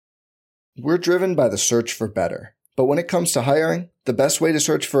We're driven by the search for better. But when it comes to hiring, the best way to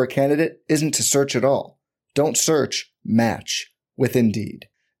search for a candidate isn't to search at all. Don't search, match with Indeed.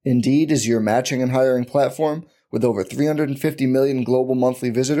 Indeed is your matching and hiring platform with over 350 million global monthly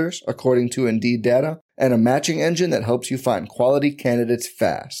visitors, according to Indeed data, and a matching engine that helps you find quality candidates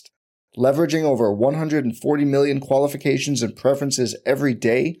fast. Leveraging over 140 million qualifications and preferences every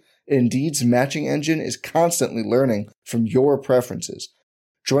day, Indeed's matching engine is constantly learning from your preferences.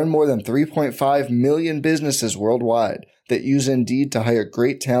 Join more than 3.5 million businesses worldwide that use Indeed to hire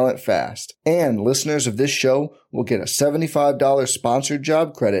great talent fast. And listeners of this show will get a $75 sponsored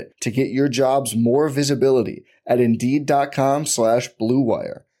job credit to get your jobs more visibility at Indeed.com/Blue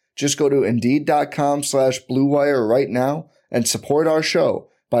Wire. Just go to Indeed.com/Blue Wire right now and support our show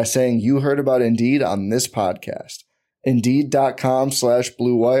by saying you heard about Indeed on this podcast.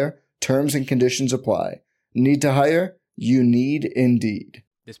 Indeed.com/Blue Wire. Terms and conditions apply. Need to hire? You need Indeed.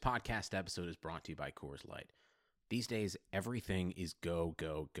 This podcast episode is brought to you by Coors Light. These days, everything is go,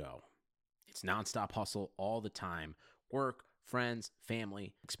 go, go. It's nonstop hustle all the time. Work, friends,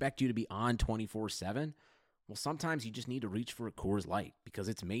 family, expect you to be on 24/7. Well, sometimes you just need to reach for a Coors Light because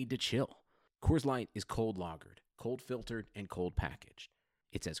it's made to chill. Coors Light is cold lagered, cold filtered, and cold packaged.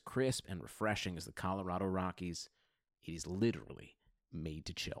 It's as crisp and refreshing as the Colorado Rockies. It is literally made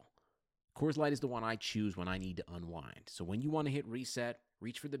to chill. Coors Light is the one I choose when I need to unwind. So when you want to hit reset,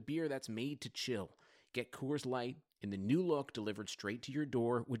 reach for the beer that's made to chill. Get Coors Light in the new look delivered straight to your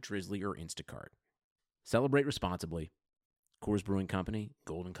door with Drizzly or Instacart. Celebrate responsibly. Coors Brewing Company,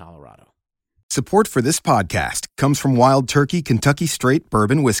 Golden, Colorado. Support for this podcast comes from Wild Turkey Kentucky Straight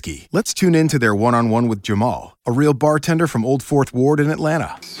Bourbon Whiskey. Let's tune in to their one-on-one with Jamal, a real bartender from Old Fourth Ward in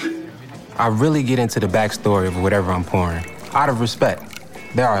Atlanta. I really get into the backstory of whatever I'm pouring, out of respect.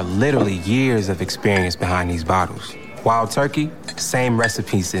 There are literally years of experience behind these bottles. Wild Turkey, same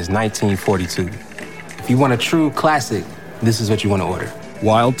recipe since 1942. If you want a true classic, this is what you want to order.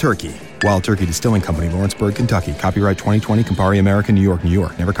 Wild Turkey. Wild Turkey Distilling Company, Lawrenceburg, Kentucky. Copyright 2020, Campari American, New York, New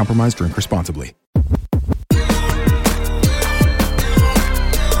York. Never compromise, drink responsibly.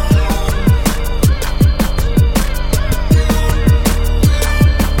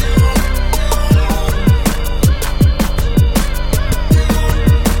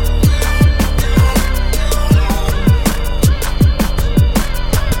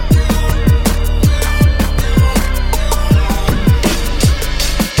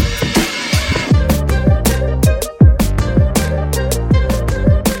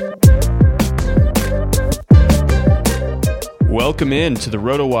 Welcome in to the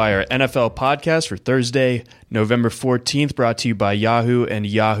RotoWire NFL podcast for Thursday, November 14th, brought to you by Yahoo and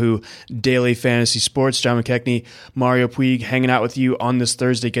Yahoo Daily Fantasy Sports. John McKechnie, Mario Puig hanging out with you on this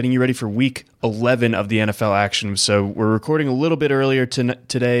Thursday, getting you ready for week 11 of the NFL action. So we're recording a little bit earlier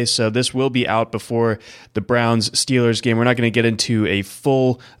today, so this will be out before the Browns-Steelers game. We're not going to get into a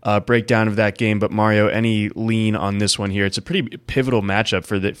full breakdown of that game, but Mario, any lean on this one here? It's a pretty pivotal matchup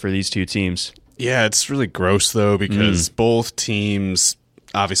for these two teams. Yeah, it's really gross, though, because both teams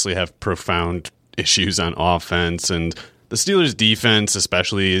obviously have profound issues on offense, and the Steelers' defense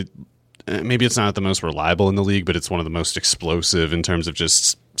especially, maybe it's not the most reliable in the league, but it's one of the most explosive in terms of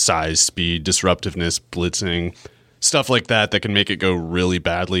just size, speed, disruptiveness, blitzing, stuff like that can make it go really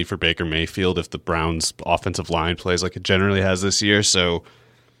badly for Baker Mayfield if the Browns' offensive line plays like it generally has this year. So,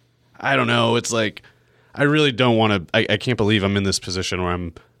 I don't know. It's like, I really don't want to, I can't believe I'm in this position where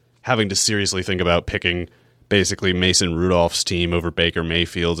I'm having to seriously think about picking basically Mason Rudolph's team over Baker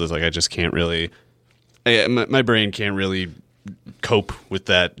Mayfield's. Is like I just can't really, my brain can't really cope with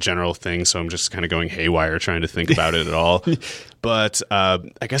that general thing, so I'm just kind of going haywire trying to think about it at all. But I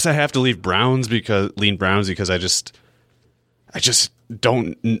guess I have to lean Browns because I just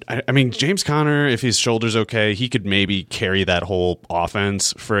don't. I mean, James Conner, if his shoulder's okay, he could maybe carry that whole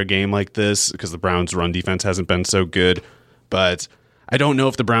offense for a game like this because the Browns' run defense hasn't been so good, but I don't know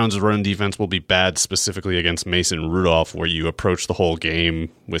if the Browns' run defense will be bad specifically against Mason Rudolph, where you approach the whole game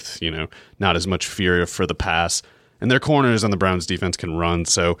with, not as much fear for the pass. And their corners on the Browns' defense can run.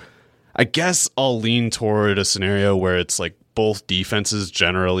 So I guess I'll lean toward a scenario where it's like both defenses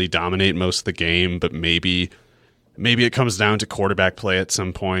generally dominate most of the game, but maybe it comes down to quarterback play at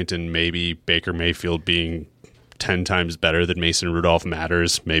some point, and maybe Baker Mayfield being 10 times better than Mason Rudolph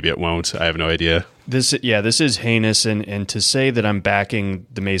matters. Maybe it won't. I have no idea. This is heinous, and to say that I'm backing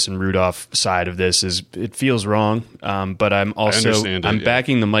the Mason Rudolph side of this it feels wrong. But I'm also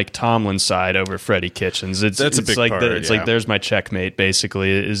backing the Mike Tomlin side over Freddie Kitchens. That's a big part. It's like there's my checkmate.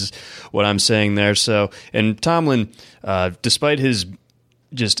 Basically, is what I'm saying there. So, and Tomlin, despite his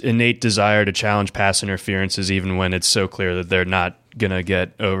just innate desire to challenge pass interferences, even when it's so clear that they're not going to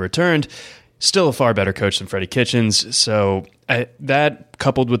get overturned. Still a far better coach than Freddie Kitchens. So that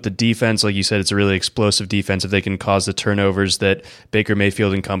coupled with the defense, like you said, it's a really explosive defense. If they can cause the turnovers that Baker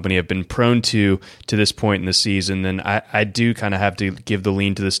Mayfield and company have been prone to this point in the season, then I do kind of have to give the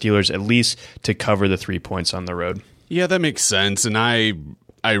lean to the Steelers, at least to cover the 3 points on the road. Yeah, that makes sense. And I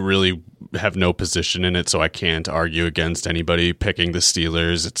really have no position in it, so I can't argue against anybody picking the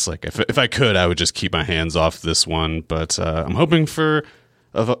Steelers. It's like if I could, I would just keep my hands off this one. But I'm hoping for,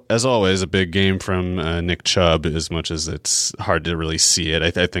 as always, a big game from Nick Chubb, as much as it's hard to really see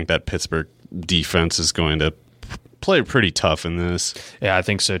it. I think that Pittsburgh defense is going to play pretty tough in this. Yeah, I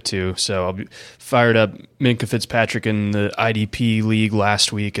think so too. So I'll be fired up. Minkah Fitzpatrick in the IDP league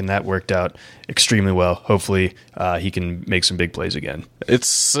last week, and that worked out extremely well. Hopefully he can make some big plays again.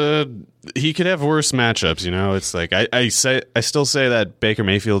 It's he could have worse matchups, you know. It's like I still say that Baker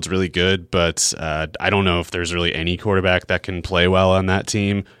Mayfield's really good, but I don't know if there's really any quarterback that can play well on that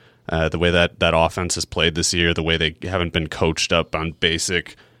team. The way that offense has played this year, the way they haven't been coached up on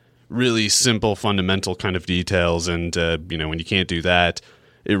basic, really simple, fundamental kind of details, and when you can't do that,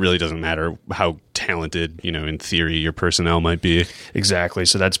 it really doesn't matter how talented, in theory, your personnel might be. Exactly.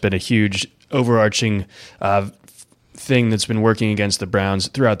 So that's been a huge overarching thing that's been working against the Browns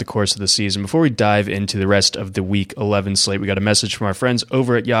throughout the course of the season. Before we dive into the rest of the Week 11 slate, we got a message from our friends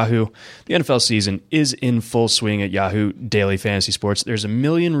over at Yahoo. The NFL season is in full swing at Yahoo Daily Fantasy Sports. There's a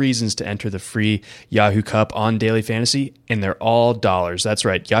million reasons to enter the free Yahoo Cup on Daily Fantasy, and they're all dollars. That's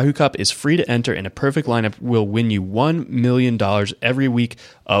right. Yahoo Cup is free to enter, and a perfect lineup will win you $1 million every week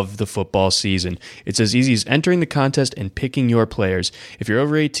of the football season. It's as easy as entering the contest and picking your players. If you're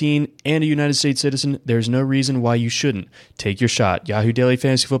over 18 and a United States citizen, there's no reason why you shouldn't. Take your shot. Yahoo Daily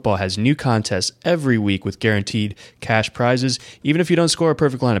Fantasy Football has new contests every week with guaranteed cash prizes. Even if you don't score a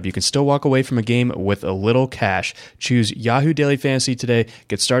perfect lineup, you can still walk away from a game with a little cash. Choose Yahoo Daily Fantasy today.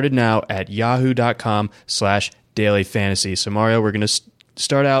 Get started now at yahoo.com/dailyfantasy. So Mario, we're going to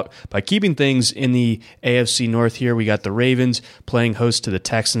start out by keeping things in the AFC North here. We got the Ravens playing host to the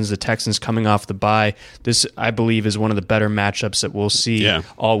Texans. The Texans coming off the bye. This, I believe, is one of the better matchups that we'll see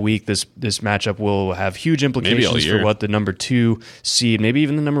all week. This matchup will have huge implications for what the number 2 seed, maybe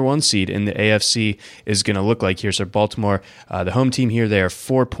even the number 1 seed in the AFC is going to look like here. So Baltimore, the home team here, they are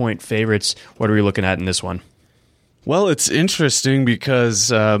 4-point favorites. What are we looking at in this one? Well, it's interesting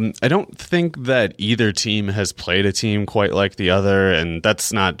because I don't think that either team has played a team quite like the other, and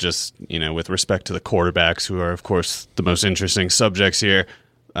that's not just, with respect to the quarterbacks, who are, of course, the most interesting subjects here.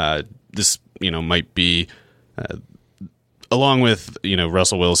 This, might be, along with,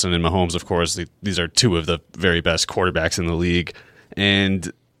 Russell Wilson and Mahomes, of course, these are 2 of the very best quarterbacks in the league,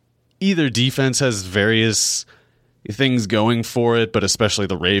 and either defense has various things going for it, but especially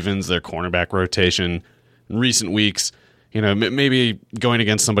the Ravens, their cornerback rotation in recent weeks, maybe going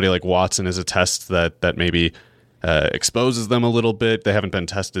against somebody like Watson is a test that maybe exposes them a little bit. They haven't been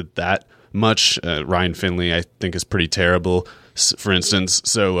tested that much. Ryan Finley, I think, is pretty terrible, for instance.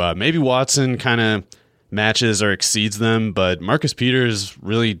 So maybe Watson kind of matches or exceeds them, but Marcus Peters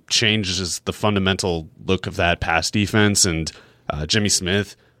really changes the fundamental look of that pass defense, and Jimmy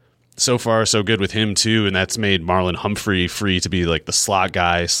Smith, so far so good with him too, and that's made Marlon Humphrey free to be like the slot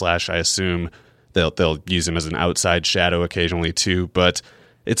guy / I assume They'll use him as an outside shadow occasionally too, but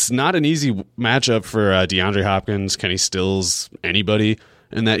it's not an easy matchup for DeAndre Hopkins, Kenny Stills, anybody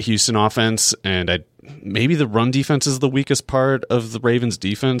in that Houston offense, and maybe the run defense is the weakest part of the Ravens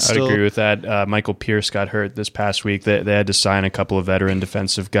defense. I'd agree with that. Michael Pierce got hurt this past week. They had to sign a couple of veteran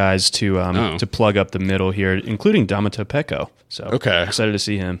defensive guys to plug up the middle here, including Damato Pecco. So excited to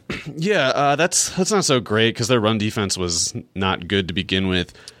see him. Yeah, that's not so great because their run defense was not good to begin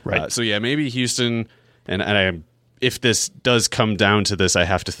with. Right. So yeah, maybe Houston, and if this does come down to this, I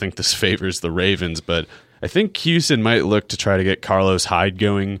have to think this favors the Ravens, but I think Houston might look to try to get Carlos Hyde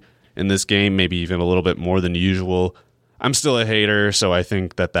going in this game, maybe even a little bit more than usual. I'm still a hater, so I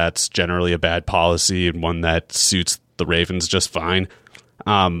think that that's generally a bad policy and one that suits the Ravens just fine.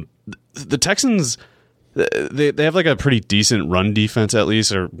 The Texans, they have like a pretty decent run defense at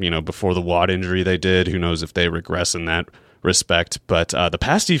least, or before the Watt injury they did. Who knows if they regress in that respect? But the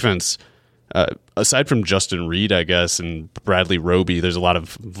pass defense, aside from Justin Reed, I guess, and Bradley Roby, there's a lot of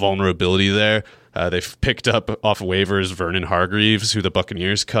vulnerability there. They've picked up off waivers Vernon Hargreaves, who the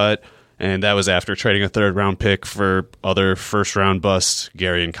Buccaneers cut, and that was after trading a 3rd-round pick for other first-round busts,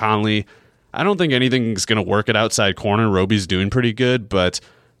 Gary and Conley. I don't think anything's going to work at outside corner. Roby's doing pretty good, but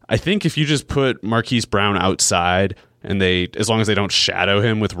I think if you just put Marquise Brown outside, and as long as they don't shadow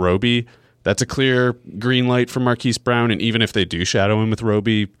him with Roby, that's a clear green light for Marquise Brown. And even if they do shadow him with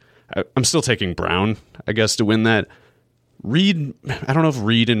Roby, I'm still taking Brown, I guess, to win that. Reed, I don't know if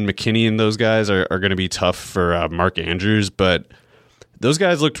Reed and McKinney and those guys are going to be tough for Mark Andrews, but those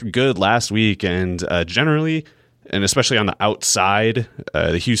guys looked good last week, and generally, and especially on the outside,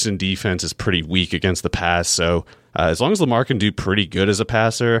 the Houston defense is pretty weak against the pass. So as long as Lamar can do pretty good as a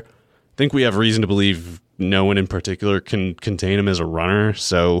passer, I think we have reason to believe no one in particular can contain him as a runner.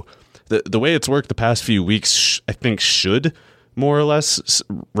 So the way it's worked the past few weeks, I think should more or less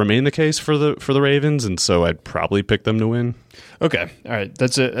remain the case for the Ravens, and so I'd probably pick them to win. Okay, all right,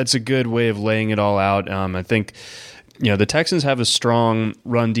 that's a good way of laying it all out. I think the Texans have a strong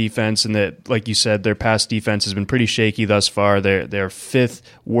run defense, and that, like you said, their pass defense has been pretty shaky thus far. They're fifth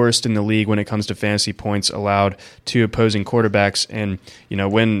worst in the league when it comes to fantasy points allowed to opposing quarterbacks. And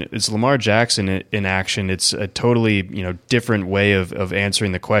when it's Lamar Jackson in action, it's a totally different way of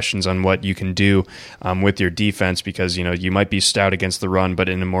answering the questions on what you can do with your defense, because you might be stout against the run, but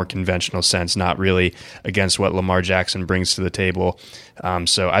in a more conventional sense, not really against what Lamar Jackson brings to the table.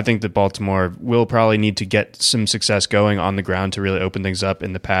 So I think that Baltimore will probably need to get some success going on the ground to really open things up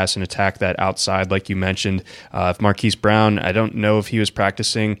in the pass and attack that outside, like you mentioned. If Marquise Brown, I don't know if he was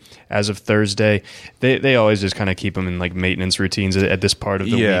practicing as of Thursday. They always just kind of keep him in like maintenance routines at this part of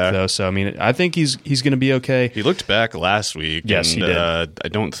the week, though. So I mean, I think he's going to be okay. He looked back last week. Yes, and, he did. I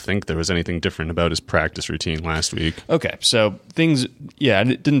don't think there was anything different about his practice routine last week. Okay, so things,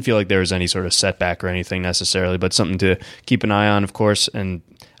 it didn't feel like there was any sort of setback or anything necessarily, but something to keep an eye on, of course. And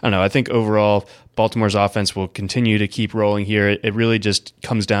I don't know, I think overall Baltimore's offense will continue to keep rolling here. It really just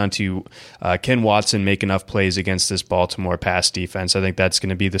comes down to can Watson make enough plays against this Baltimore pass defense? I think that's going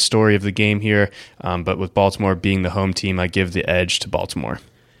to be the story of the game here. But with Baltimore being the home team, I give the edge to Baltimore.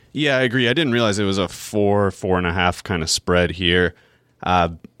 Yeah, I agree. I didn't realize it was a 4.5 kind of spread here. I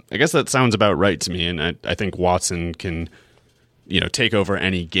guess that sounds about right to me, and I think Watson can, take over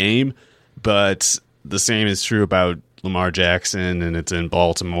any game. But the same is true about Lamar Jackson, and it's in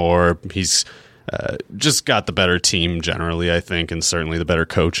Baltimore. He's just got the better team generally, I think, and certainly the better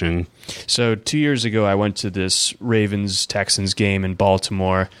coaching. So 2 years ago, I went to this Ravens-Texans game in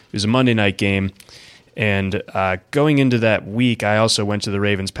Baltimore. It was a Monday night game. And going into that week, I also went to the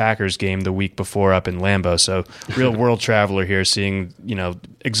Ravens-Packers game the week before up in Lambeau. So real world traveler here, seeing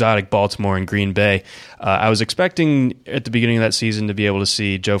exotic Baltimore and Green Bay. I was expecting at the beginning of that season to be able to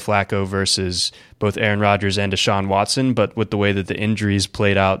see Joe Flacco versus both Aaron Rodgers and Deshaun Watson, but with the way that the injuries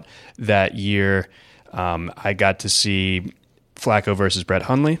played out that year, I got to see Flacco versus Brett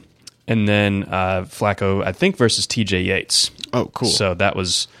Hundley, and then Flacco, I think, versus TJ Yates. Oh, cool. So that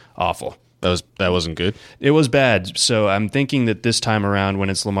was awful. That wasn't good. It was bad. So I'm thinking that this time around,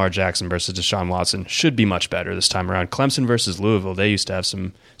 when it's Lamar Jackson versus Deshaun Watson, should be much better this time around. Clemson versus Louisville, they used to have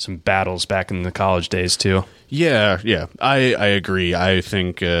some battles back in the college days too. Yeah. I agree. I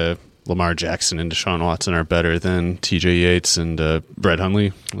think Lamar Jackson and Deshaun Watson are better than TJ Yates and Brett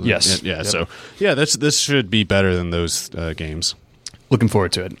Hundley. Yes. Yeah. Yep. So this should be better than those games. Looking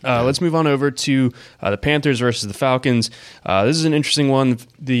forward to it. Let's move on over to the Panthers versus the Falcons. This is an interesting one.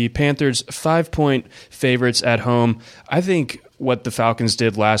 The Panthers 5-point favorites at home. I think what the Falcons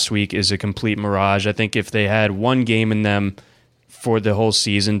did last week is a complete mirage. I think if they had one game in them for the whole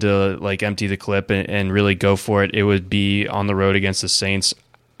season to empty the clip and really go for it, it would be on the road against the Saints.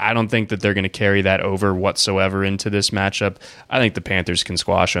 I don't think that they're going to carry that over whatsoever into this matchup. I think the Panthers can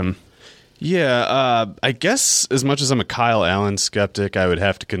squash them. Yeah, I guess as much as I'm a Kyle Allen skeptic, I would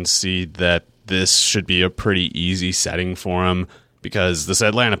have to concede that this should be a pretty easy setting for him, because this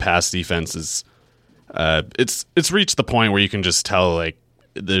Atlanta pass defense is it's reached the point where you can just tell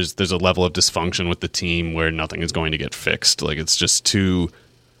there's a level of dysfunction with the team where nothing is going to get fixed. It's just too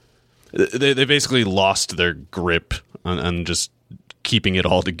they basically lost their grip on just keeping it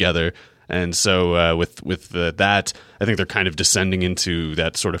all together. And so with that, I think they're kind of descending into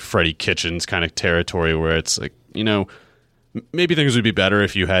that sort of Freddie Kitchens kind of territory where it's maybe things would be better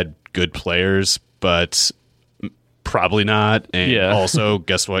if you had good players, but probably not. And also,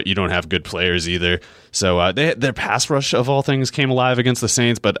 guess what? You don't have good players either. So their pass rush, of all things, came alive against the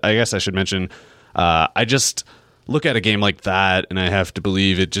Saints. But I guess I should mention, I just look at a game like that, and I have to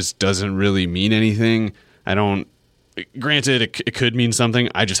believe it just doesn't really mean anything. Granted, it could mean something.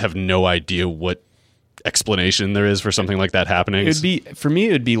 I just have no idea what explanation there is for something like that happening. For me,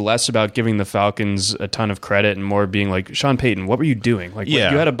 it would be less about giving the Falcons a ton of credit and more being like, Sean Payton, what were you doing? You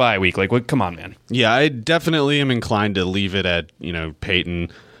had a bye week. Come on, man. Yeah, I definitely am inclined to leave it at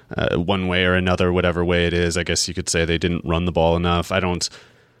Payton one way or another, whatever way it is. I guess you could say they didn't run the ball enough. I don't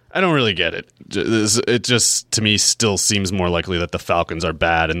I don't really get it. It just, to me, still seems more likely that the Falcons are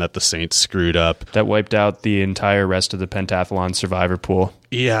bad and that the Saints screwed up. That wiped out the entire rest of the pentathlon survivor pool.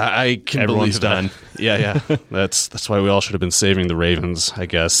 Yeah, I can Everyone's believe that. done. Yeah. That's why we all should have been saving the Ravens, I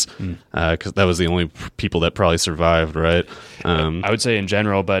guess, because that was the only people that probably survived, right? I would say in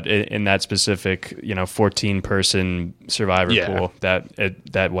general, but in that specific, 14-person survivor pool,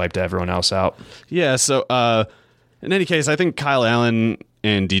 that wiped everyone else out. Yeah. So, in any case, I think Kyle Allen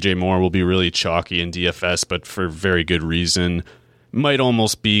and DJ Moore will be really chalky in DFS, but for very good reason. Might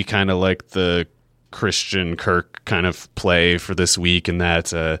almost be kind of like the Christian Kirk kind of play for this week, in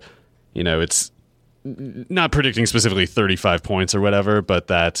that it's not predicting specifically 35 points or whatever, but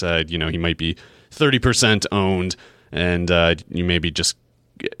that he might be 30% owned, and you maybe just,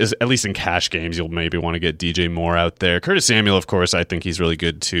 at least in cash games, you'll maybe want to get DJ Moore out there. Curtis Samuel, of course, I think he's really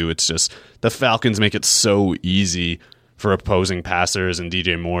good too. It's just the Falcons make it so easy for opposing passers, and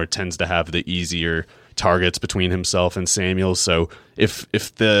DJ Moore tends to have the easier targets between himself and Samuel. So if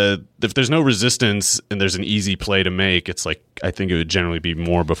there's no resistance and there's an easy play to make, it's like, I think it would generally be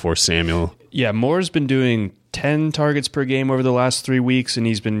Moore before Samuel. Yeah, Moore's been doing 10 targets per game over the last 3 weeks, and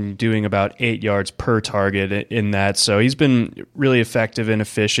he's been doing about 8 yards per target in that. So he's been really effective and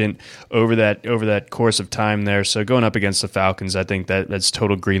efficient over that course of time there. So going up against the Falcons, I think that's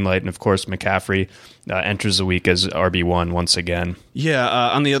total green light. And of course, McCaffrey enters the week as RB1 once again. Yeah,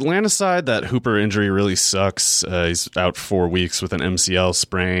 on the Atlanta side, that Hooper injury really sucks. He's out 4 weeks with an MCL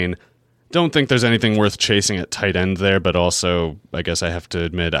sprain. Don't think there's anything worth chasing at tight end there, but also, I guess I have to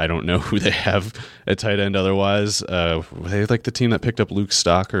admit, I don't know who they have at tight end otherwise. They like the team that picked up Luke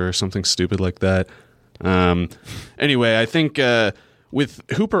Stocker or something stupid like that. Anyway, I think with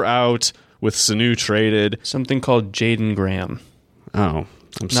Hooper out, with Sanu traded... Something called Jaden Graham. Oh.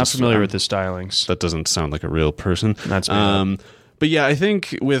 I'm not familiar with his stylings. That doesn't sound like a real person. That's me. But yeah, I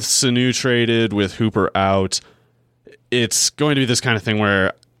think with Sanu traded, with Hooper out, it's going to be this kind of thing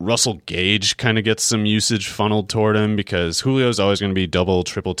where Russell Gage kind of gets some usage funneled toward him, because Julio's always going to be double,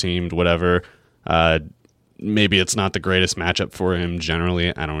 triple teamed, whatever. Maybe it's not the greatest matchup for him generally.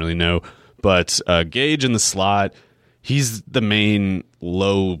 I don't really know. But Gage in the slot, he's the main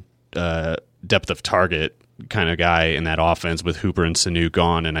low depth of target kind of guy in that offense with Hooper and Sanu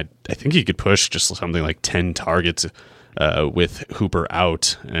gone. And I think he could push just something like 10 targets with Hooper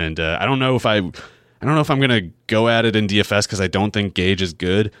out. And I don't know if I'm going to go at it in DFS, because I don't think Gage is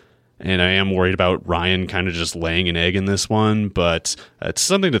good, and I am worried about Ryan kind of just laying an egg in this one, but it's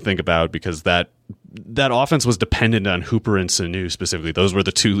something to think about, because that offense was dependent on Hooper and Sanu specifically. Those were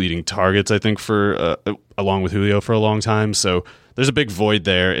the 2 leading targets, I think, for along with Julio for a long time, so there's a big void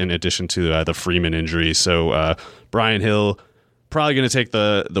there in addition to the Freeman injury. So Brian Hill probably going to take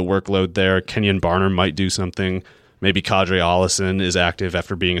the workload there. Kenyon Barner might do something. Maybe Kadri Ollison is active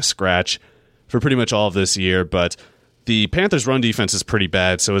after being a scratch for pretty much all of this year, but the Panthers' run defense is pretty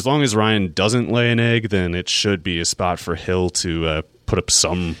bad, so as long as Ryan doesn't lay an egg, then it should be a spot for Hill to put up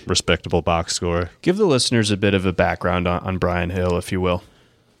some respectable box score. Give the listeners a bit of a background on Brian Hill, if you will.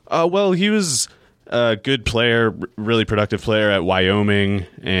 Well, he was a good player, really productive player at Wyoming,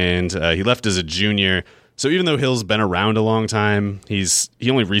 and he left as a junior. So even though Hill's been around a long time, he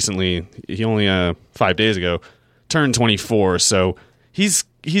only 5 days ago turned 24, so he's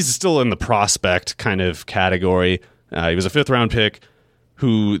still in the prospect kind of category. He was a 5th-round pick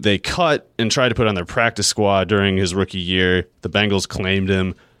who they cut and tried to put on their practice squad during his rookie year. The Bengals claimed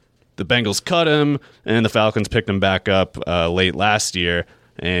him. The Bengals cut him, and the Falcons picked him back up late last year,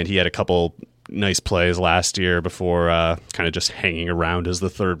 and he had a couple nice plays last year before kind of just hanging around as the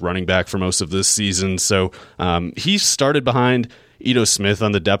 3rd running back for most of this season. So he started behind Ito Smith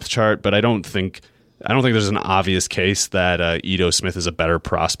on the depth chart, but I don't think there's an obvious case that Ito Smith is a better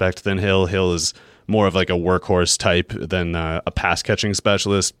prospect than Hill. Hill is more of like a workhorse type than a pass-catching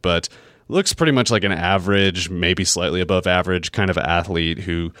specialist, but looks pretty much like an average, maybe slightly above average kind of athlete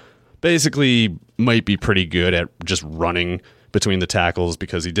who basically might be pretty good at just running between the tackles,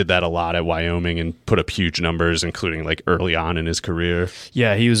 because he did that a lot at Wyoming and put up huge numbers, including like early on in his career.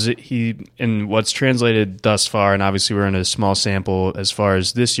 Yeah, he in what's translated thus far, and obviously we're in a small sample as far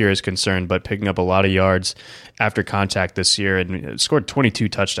as this year is concerned, but picking up a lot of yards after contact this year, and scored 22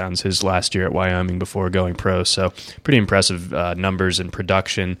 touchdowns his last year at Wyoming before going pro. So pretty impressive numbers and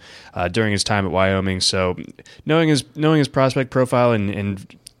production during his time at Wyoming. So knowing his prospect profile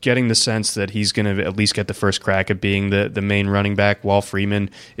and getting the sense that he's going to at least get the first crack at being the main running back while Freeman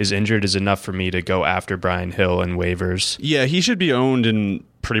is injured is enough for me to go after Brian Hill in waivers. Yeah, he should be owned in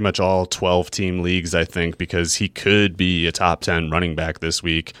pretty much all 12-team leagues, I think, because he could be a top 10 running back this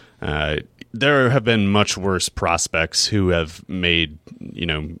week. There have been much worse prospects who have made,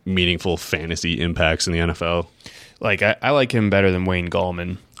 meaningful fantasy impacts in the NFL. Like, I like him better than Wayne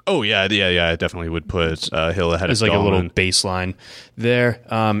Gallman. Oh, yeah. I definitely would put Hill ahead of Gallman. There's like a little baseline there.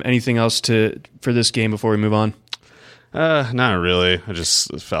 Anything else for this game before we move on? Not really.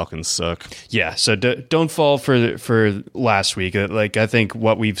 The Falcons suck. Yeah, so don't fall for last week. Like, I think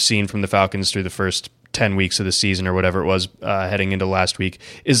what we've seen from the Falcons through the first 10 weeks of the season or whatever it was heading into last week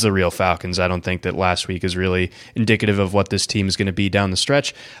is the real Falcons. I don't think that last week is really indicative of what this team is going to be down the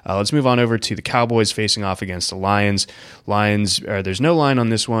stretch. Let's move on over to the Cowboys facing off against the Lions. There's no line on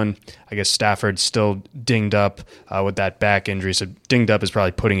this one. I guess Stafford's still dinged up with that back injury, so dinged up is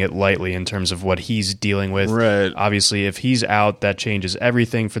probably putting it lightly in terms of what he's dealing with. Right. Obviously, if he's out, that changes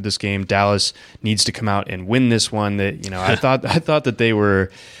everything for this game. Dallas needs to come out and win this one. I thought that they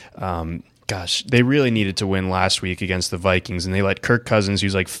were... they really needed to win last week against the Vikings, and they let Kirk Cousins,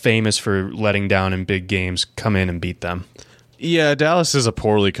 who's like famous for letting down in big games, come in and beat them. Yeah, Dallas is a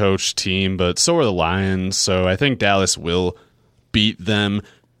poorly coached team, but so are the Lions, so I think Dallas will beat them.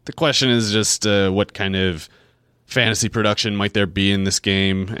 The question is just what kind of fantasy production might there be in this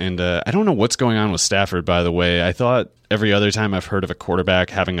game, and I don't know what's going on with Stafford, by the way. I thought every other time I've heard of a quarterback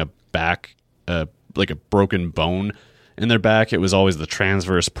having a back, like a broken bone in their back, it was always the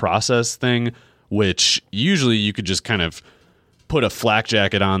transverse process thing, which usually you could just kind of put a flak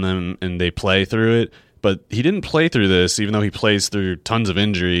jacket on them and they play through it. But he didn't play through this, even though he plays through tons of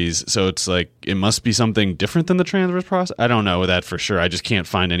injuries. So it's like it must be something different than the transverse process. I don't know that for sure. I just can't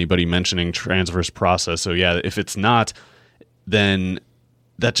find anybody mentioning transverse process. So yeah, if it's not, then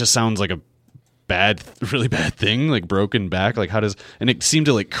that just sounds like a really bad thing, like broken back. Like and it seemed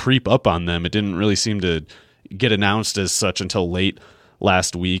to like creep up on them. It didn't really seem to get announced as such until late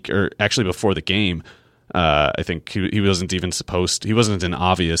last week, or actually before the game. I think he wasn't an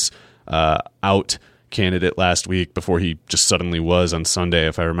obvious out candidate last week before he just suddenly was on Sunday,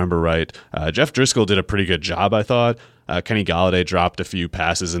 if I remember right. Jeff Driscoll did a pretty good job, I thought. Kenny Golladay dropped a few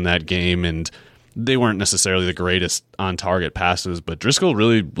passes in that game, and they weren't necessarily the greatest on-target passes, but Driscoll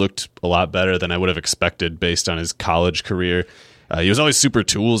really looked a lot better than I would have expected based on his college career. He was always super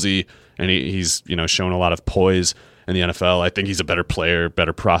toolsy, and he's shown a lot of poise in the NFL. I think he's a better player,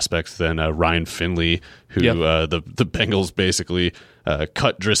 better prospect than Ryan Finley, who the Bengals basically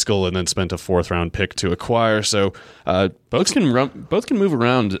cut Driscoll and then spent a 4th-round pick to acquire. So both can move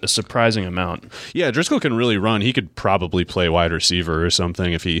around a surprising amount. Yeah, Driscoll can really run. He could probably play wide receiver or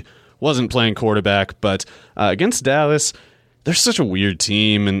something if he wasn't playing quarterback. But against Dallas, they're such a weird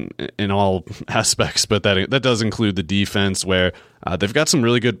team in all aspects, but that does include the defense, where they've got some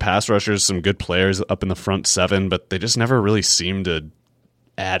really good pass rushers, some good players up in the front 7, but they just never really seem to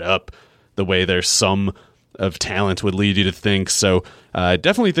add up the way their sum of talent would lead you to think. So I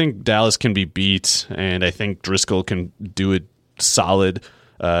definitely think Dallas can be beat, and I think Driscoll can do a solid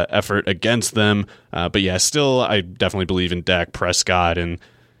effort against them. But yeah, still, I definitely believe in Dak Prescott, and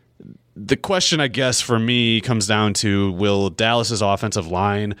the question, I guess, for me comes down to, will Dallas's offensive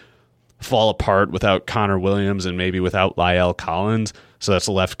line fall apart without Connor Williams and maybe without La'el Collins? So that's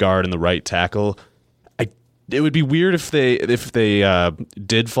the left guard and the right tackle. It would be weird if they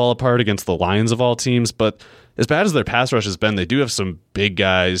did fall apart against the Lions of all teams, but as bad as their pass rush has been, they do have some big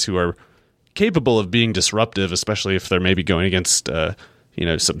guys who are capable of being disruptive, especially if they're maybe going against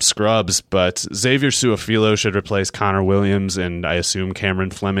some scrubs. But Xavier Su'a-Filo should replace Connor Williams, and I assume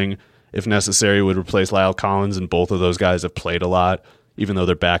Cameron Fleming, if necessary, would replace La'el Collins, and both of those guys have played a lot, even though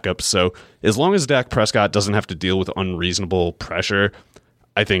they're backups. So as long as Dak Prescott doesn't have to deal with unreasonable pressure,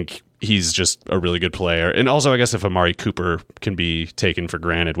 I think he's just a really good player. And also, I guess if Amari Cooper can be taken for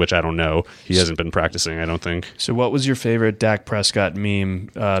granted, which I don't know. He hasn't been practicing, I don't think. So what was your favorite Dak Prescott meme,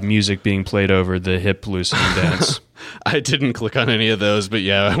 music being played over the hip loosening dance? I didn't click on any of those, but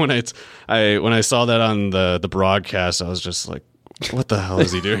yeah, when I saw that on the broadcast, I was just like, what the hell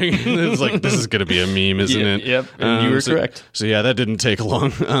is he doing? It's like, this is going to be a meme, isn't it? Yep, and you were correct. So yeah, that didn't take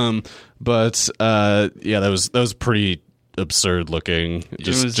long. But that was pretty absurd looking. It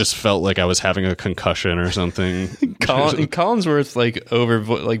just felt like I was having a concussion or something. Collinsworth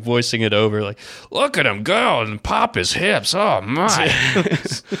voicing it over, like, look at him go and pop his hips. Oh my.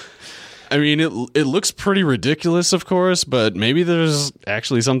 I mean, it looks pretty ridiculous, of course, but maybe there's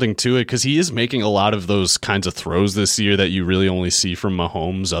actually something to it, because he is making a lot of those kinds of throws this year that you really only see from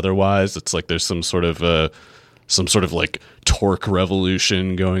Mahomes. Otherwise, it's like there's some sort of like torque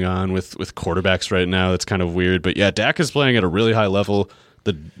revolution going on with quarterbacks right now. That's kind of weird. But yeah, Dak is playing at a really high level.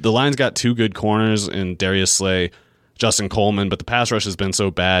 The Lions got 2 good corners in Darius Slay, Justin Coleman, but the pass rush has been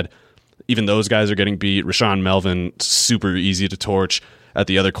so bad. Even those guys are getting beat. Rashaan Melvin, super easy to torch. at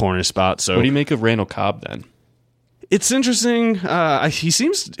the other corner spot. So what do you make of Randall Cobb then? It's interesting.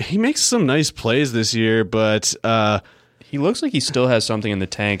 He makes some nice plays this year, but he looks like he still has something in the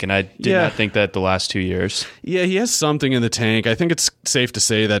tank, and I did not think that the last 2 years. Yeah, he has something in the tank. I think it's safe to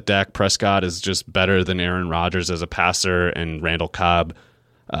say that Dak Prescott is just better than Aaron Rodgers as a passer, and Randall Cobb.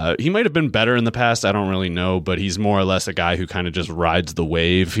 He might have been better in the past. I don't really know, but he's more or less a guy who kind of just rides the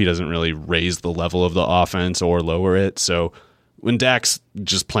wave. He doesn't really raise the level of the offense or lower it. So when Dak's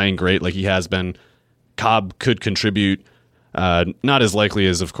just playing great like he has been, Cobb could contribute. Not as likely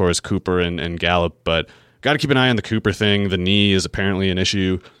as, of course, Cooper and Gallup, but got to keep an eye on the Cooper thing. The knee is apparently an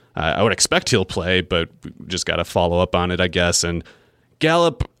issue. I would expect he'll play, but we just got to follow up on it, I guess. And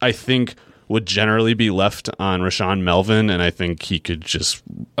Gallup, I think, would generally be left on Rashaan Melvin, and I think he could just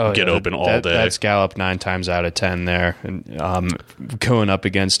get open all day. That's Gallup 9 times out of 10 there, and going up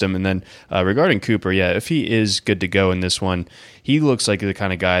against him. And then regarding Cooper, if he is good to go in this one, he looks like the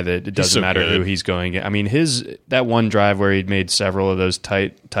kind of guy that it doesn't matter who he's going against. I mean, that one drive where he'd made several of those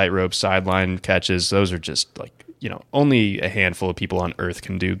tightrope sideline catches, those are just like, only a handful of people on earth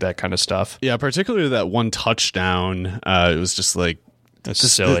can do that kind of stuff. Yeah, particularly that one touchdown. It was just like, that's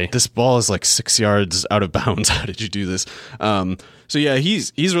silly. This ball is like 6 yards out of bounds. How did you do this? So yeah,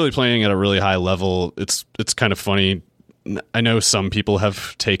 he's really playing at a really high level. It's kind of funny. I know some people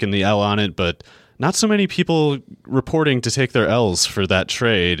have taken the L on it, but not so many people reporting to take their L's for that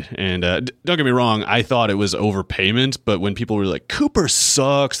trade. And don't get me wrong, I thought it was overpayment, but when people were like, Cooper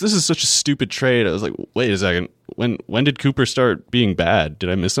sucks, this is such a stupid trade, I was like, wait a second. When did Cooper start being bad? Did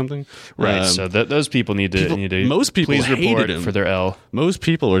I miss something? Right. So those people need to most people please report him for their L. Most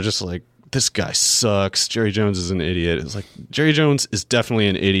people were just like, this guy sucks. Jerry Jones is an idiot. It's like, Jerry Jones is definitely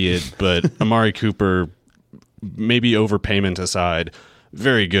an idiot, but Amari Cooper, maybe overpayment aside,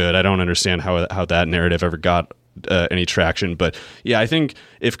 very good. I don't understand how that narrative ever got any traction. But yeah, I think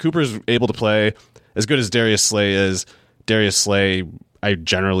if Cooper's able to play as good as Darius Slay is, Darius Slay I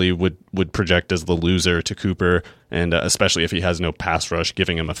generally would project as the loser to Cooper, and especially if he has no pass rush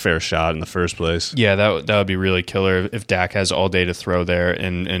giving him a fair shot in the first place. Yeah, that would be really killer if Dak has all day to throw there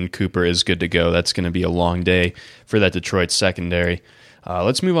and Cooper is good to go. That's going to be a long day for that Detroit secondary.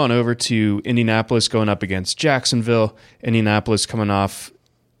 Let's move on over to Indianapolis going up against Jacksonville. Indianapolis coming off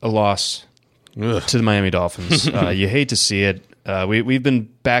a loss to the Miami Dolphins. You hate to see it. We've been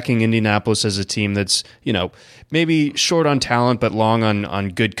backing Indianapolis as a team that's, maybe short on talent, but long on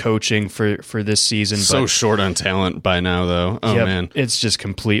good coaching for this season. So short on talent by now, though. Oh, man. It's just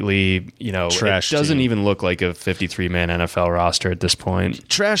completely, trash. It doesn't team. even look like a 53-man NFL roster at this point.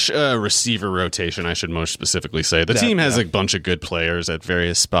 Trash receiver rotation, I should most specifically say. The team has a bunch of good players at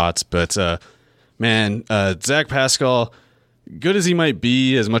various spots, but, Zach Pascal, good as he might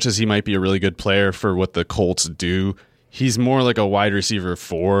be, as much as he might be a really good player for what the Colts do, he's more like a wide receiver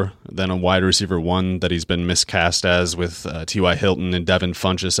 4 than a wide receiver 1 that he's been miscast as with T.Y. Hilton and Devin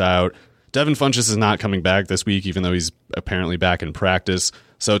Funchess out. Devin Funchess is not coming back this week, even though he's apparently back in practice.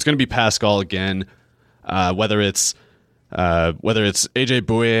 So it's going to be Pascal again. Whether it's A.J.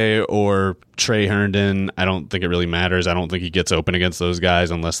 Bouye or Trey Herndon, I don't think it really matters. I don't think he gets open against those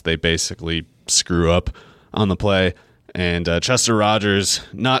guys unless they basically screw up on the play. And Chester Rogers,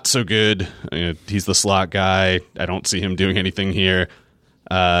 not so good. He's the slot guy. I don't see him doing anything here.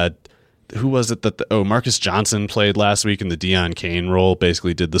 Who was it that Marcus Johnson played last week in the Deion Kane role,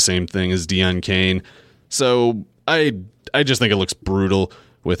 basically did the same thing as Deion Kane. So I just think it looks brutal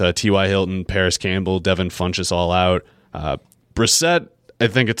with T.Y. Hilton, Paris Campbell, Devin Funchess all out. Brissett, I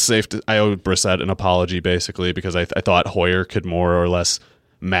think it's safe to... I owe Brissett an apology, basically, because I thought Hoyer could more or less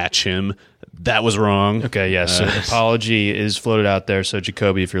match him. That was wrong. Okay, yeah, so apology is floated out there, so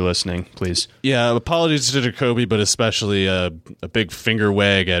Jacoby, if you're listening, please. Yeah, apologies to Jacoby, but especially a big finger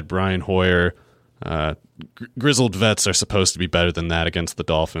wag at Brian Hoyer. Grizzled vets are supposed to be better than that against the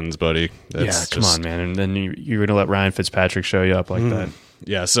Dolphins, buddy. Come on, man, and then you're going to let Ryan Fitzpatrick show you up like that.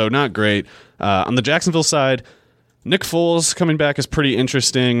 Yeah, so not great. On the Jacksonville side, Nick Foles coming back is pretty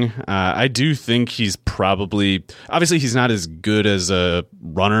interesting. I do think he's probably... Obviously, he's not as good as a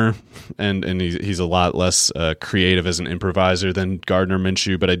runner, and he's a lot less creative as an improviser than Gardner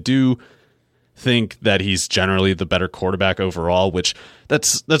Minshew, but I do think that he's generally the better quarterback overall, which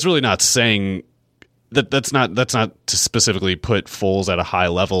that's really not saying... That's not to specifically put Foles at a high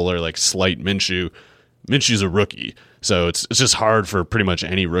level or like slight Minshew. Minshew's a rookie, so it's just hard for pretty much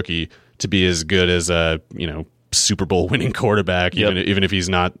any rookie to be as good as a Super Bowl winning quarterback, even if he's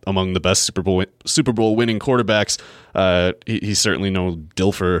not among the best Super Bowl winning quarterbacks. He's certainly no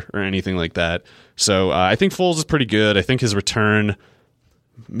Dilfer or anything like that. So I think Foles is pretty good. I think his return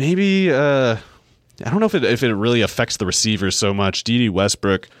maybe I don't know if it really affects the receivers so much. Dede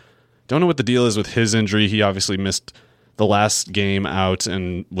Westbrook, don't know what the deal is with his injury. He obviously missed the last game out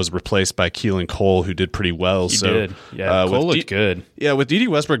and was replaced by Keelan Cole, who did pretty well. He did. Yeah, Cole looked good. Yeah, with Dede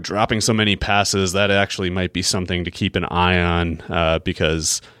Westbrook dropping so many passes, that actually might be something to keep an eye on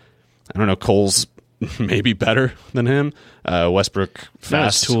because, I don't know, Cole's maybe better than him. Westbrook fast. Not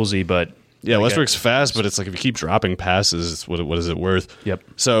as toolsy, but... Yeah, Westbrook's fast, but it's like if you keep dropping passes, what is it worth? Yep.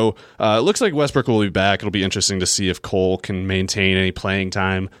 So it looks like Westbrook will be back. It'll be interesting to see if Cole can maintain any playing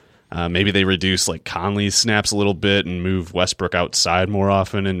time. Maybe they reduce like Conley's snaps a little bit and move Westbrook outside more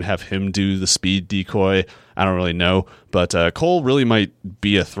often and have him do the speed decoy. I don't really know. But Cole really might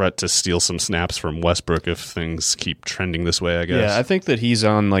be a threat to steal some snaps from Westbrook if things keep trending this way, I guess. Yeah, I think that he's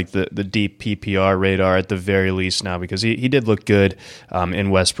on like the deep PPR radar at the very least now because he did look good in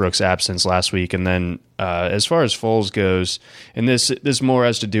Westbrook's absence last week. And then as far as Foles goes, and this more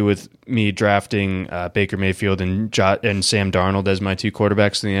has to do with me drafting Baker Mayfield and Sam Darnold as my two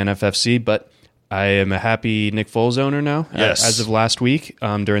quarterbacks in the NFFC, but I am a happy Nick Foles owner now. Yes. As of last week,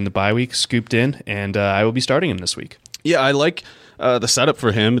 during the bye week, scooped in, and I will be starting him this week. Yeah, I like the setup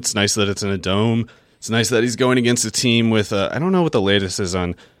for him. It's nice that it's in a dome. It's nice that he's going against a team with, I don't know what the latest is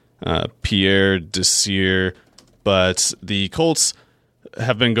on Pierre Desir, but the Colts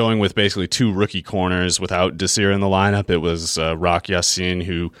have been going with basically two rookie corners without Desir in the lineup. It was Rock Yassin,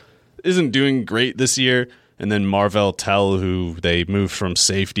 who isn't doing great this year, and then Marvell Tell, who they moved from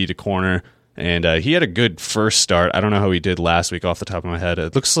safety to corner. And he had a good first start. I don't know how he did last week off the top of my head.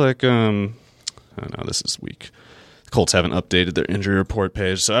 It looks like, I don't know, this is week. The Colts haven't updated their injury report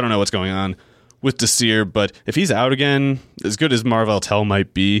page, so I don't know what's going on with Desir. But if he's out again, as good as Marvell Tell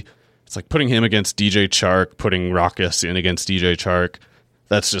might be, it's like putting him against DJ Chark, putting Rock Ya-Sin against DJ Chark.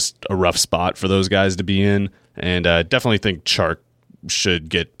 That's just a rough spot for those guys to be in. And I definitely think Chark should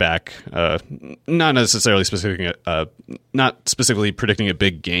get back, not specifically predicting a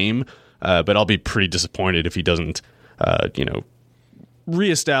big game, but I'll be pretty disappointed if he doesn't,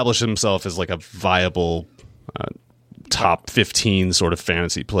 reestablish himself as like a viable top 15 sort of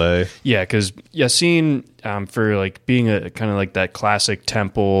fantasy play. Yeah, because Yassin, for like being a kind of like that classic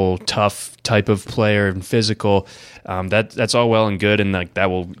Temple tough type of player and physical, that's all well and good, and like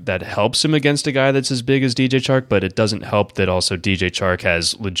that helps him against a guy that's as big as DJ Chark, but it doesn't help that also DJ Chark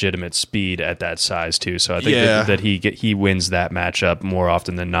has legitimate speed at that size too. So I think that he wins that matchup more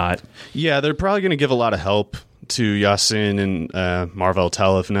often than not. Yeah, they're probably going to give a lot of help to Yassin and Marvell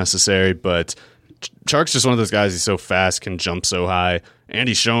Tell if necessary, but Chark's just one of those guys. He's so fast, can jump so high, and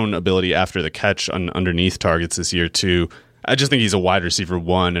he's shown ability after the catch underneath targets this year too. I just think he's a wide receiver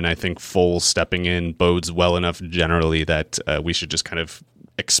one, and I think Foles stepping in bodes well enough generally that we should just kind of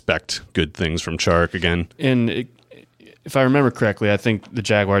expect good things from Chark again. And if I remember correctly, I think the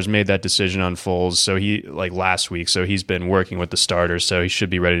Jaguars made that decision on Foles. So last week, so he's been working with the starters, so he should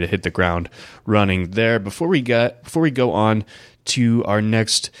be ready to hit the ground running there. Before we go on to our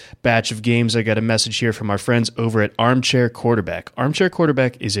next batch of games, I got a message here from our friends over at Armchair Quarterback. Armchair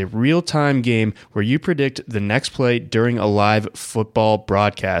Quarterback is a real-time game where you predict the next play during a live football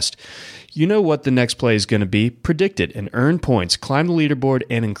broadcast. You know what the next play is going to be. Predict it and earn points, climb the leaderboard,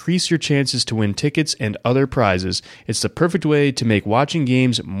 and increase your chances to win tickets and other prizes. It's the perfect way to make watching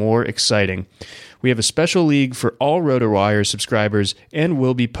games more exciting. We have a special league for all RotoWire subscribers, and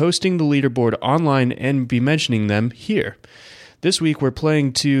we'll be posting the leaderboard online and be mentioning them here. This week, we're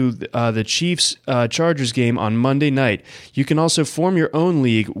playing to the Chiefs-Chargers game on Monday night. You can also form your own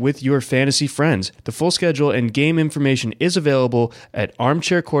league with your fantasy friends. The full schedule and game information is available at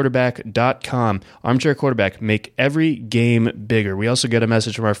armchairquarterback.com. Armchair Quarterback, make every game bigger. We also get a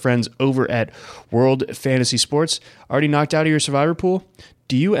message from our friends over at World Fantasy Sports. Already knocked out of your survivor pool?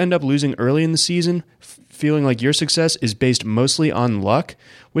 Do you end up losing early in the season, feeling like your success is based mostly on luck?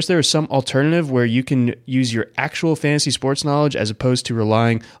 Wish there was some alternative where you can use your actual fantasy sports knowledge as opposed to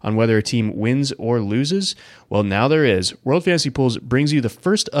relying on whether a team wins or loses? Well, now there is. World Fantasy Pools brings you the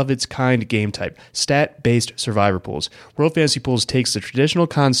first of its kind game type, stat-based survivor pools. World Fantasy Pools takes the traditional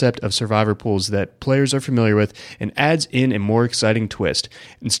concept of survivor pools that players are familiar with and adds in a more exciting twist.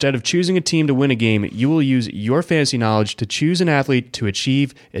 Instead of choosing a team to win a game, you will use your fantasy knowledge to choose an athlete to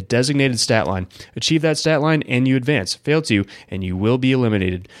achieve a designated stat line. Achieve that stat line and you advance. Fail to, and you will be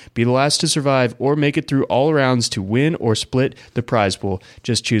eliminated. Be the last to survive or make it through all rounds to win or split the prize pool.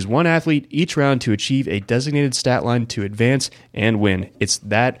 Just choose one athlete each round to achieve a designated stat line to advance and win. It's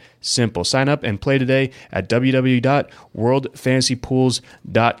that simple. Sign up and play today at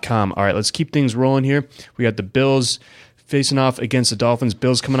www.worldfantasypools.com. All right, let's keep things rolling here. We got the Bills facing off against the Dolphins.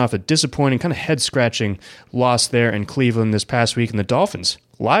 Bills coming off a disappointing, kind of head-scratching loss there in Cleveland this past week, and the Dolphins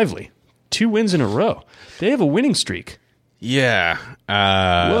lively. 2 wins in a row. They have a winning streak. Yeah.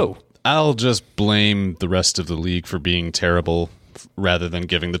 Whoa. I'll just blame the rest of the league for being terrible rather than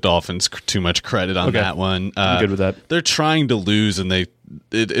giving the Dolphins too much credit on that one. I'm good with that. They're trying to lose, and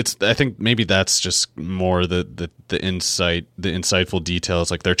it's. I think maybe that's just more the insightful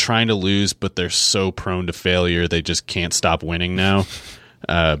details. Like, they're trying to lose, but they're so prone to failure they just can't stop winning now.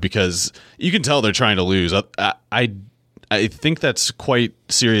 Because you can tell they're trying to lose. I think that's quite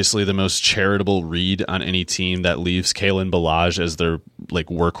seriously the most charitable read on any team that leaves Kalen Ballage as their like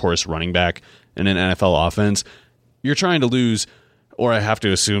workhorse running back in an NFL offense. You're trying to lose, or I have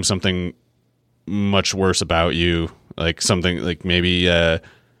to assume something much worse about you, like something like maybe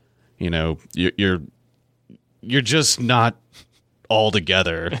you're just not all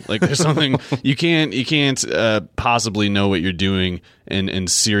together. Like, there's something you can't possibly know what you're doing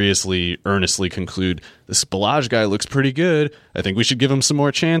and seriously, earnestly conclude this Ballage guy looks pretty good. I think we should give him some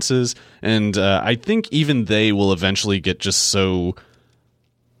more chances. And I think even they will eventually get just so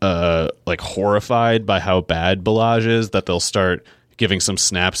horrified by how bad Ballage is that they'll start giving some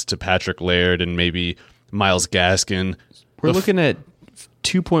snaps to Patrick Laird and maybe Myles Gaskin. We're looking at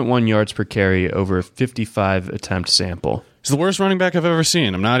 2.1 yards per carry over a 55 attempt sample. He's the worst running back I've ever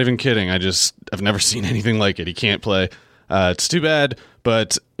seen. I'm not even kidding. I've never seen anything like it. He can't play. It's too bad,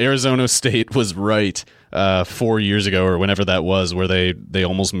 but Arizona State was right 4 years ago or whenever that was, where they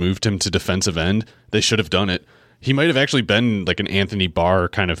almost moved him to defensive end. They should have done it. He might have actually been like an Anthony Barr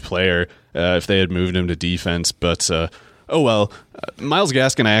kind of player if they had moved him to defense, but oh well. Myles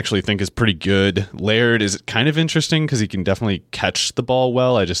Gaskin I actually think is pretty good. Laird is kind of interesting because he can definitely catch the ball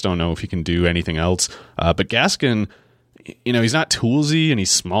well. I just don't know if he can do anything else. But Gaskin, he's not toolsy and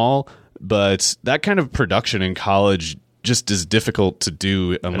he's small, but that kind of production in college just is difficult to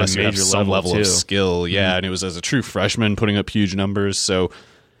do unless you have some level of skill. Yeah, mm-hmm. And it was as a true freshman putting up huge numbers. So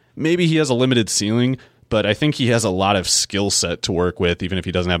maybe he has a limited ceiling, but I think he has a lot of skill set to work with, even if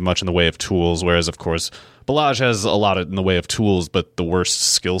he doesn't have much in the way of tools. Whereas, of course, Ballage has a lot in the way of tools, but the worst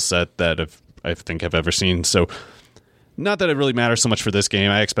skill set that I think I've ever seen. So not that it really matters so much for this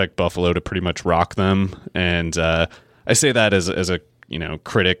game. I expect Buffalo to pretty much rock them, and I say that as a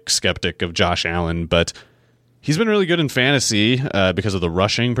critic, skeptic of Josh Allen, but he's been really good in fantasy because of the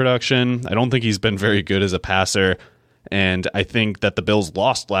rushing production. I don't think he's been very good as a passer, and I think that the Bills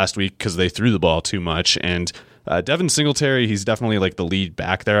lost last week because they threw the ball too much. And Devin Singletary, he's definitely like the lead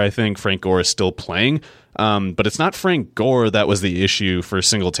back there, I think. Frank Gore is still playing, but it's not Frank Gore that was the issue for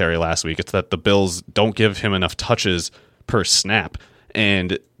Singletary last week. It's that the Bills don't give him enough touches per snap.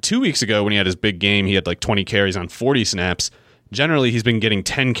 And 2 weeks ago, when he had his big game, he had like 20 carries on 40 snaps. Generally, he's been getting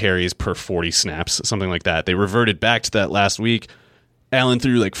 10 carries per 40 snaps, something like that. They reverted back to that last week. Allen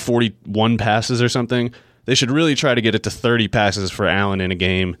threw like 41 passes or something. They should really try to get it to 30 passes for Allen in a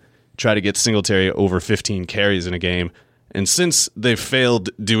game, try to get Singletary over 15 carries in a game. And since they've failed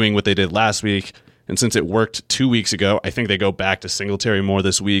doing what they did last week, and since it worked 2 weeks ago, I think they go back to Singletary more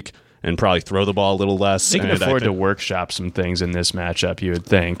this week and probably throw the ball a little less. They can afford to workshop some things in this matchup, you would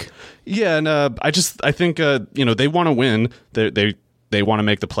think. Yeah, and I think they want to win. They want to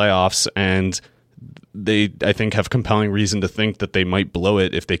make the playoffs, and they, I think, have compelling reason to think that they might blow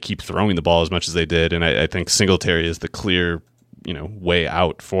it if they keep throwing the ball as much as they did. And I think Singletary is the clear way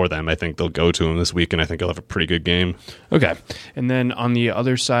out for them. I think they'll go to him this week, and I think he'll have a pretty good game. Okay. And then on the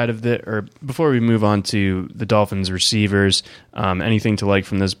other side of before we move on to the Dolphins receivers, anything to like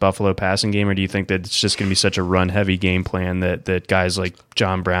from this Buffalo passing game, or do you think that it's just going to be such a run-heavy game plan that guys like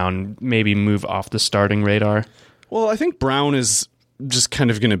John Brown maybe move off the starting radar? Well, I think Brown is just kind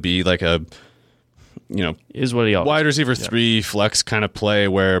of going to be like a, is what he always wide receiver 3 flex kind of play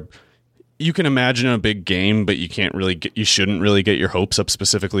where you can imagine a big game, but you shouldn't really get your hopes up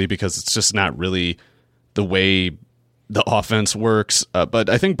specifically because it's just not really the way the offense works. But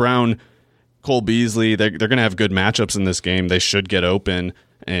I think Brown, Cole Beasley, they're going to have good matchups in this game. They should get open.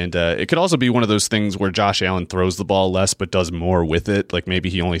 And it could also be one of those things where Josh Allen throws the ball less but does more with it. Like maybe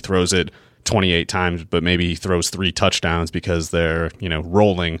he only throws it 28 times, but maybe he throws 3 touchdowns because they're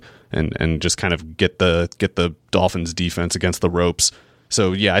rolling and just kind of get the Dolphins defense against the ropes.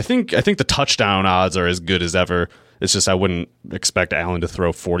 So yeah, I think the touchdown odds are as good as ever. It's just I wouldn't expect Allen to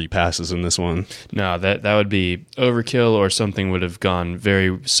throw 40 passes in this one. No, that would be overkill, or something would have gone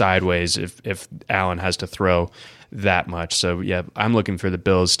very sideways if Allen has to throw that much. So yeah, I'm looking for the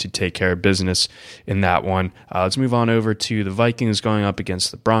Bills to take care of business in that one. Let's move on over to the Vikings going up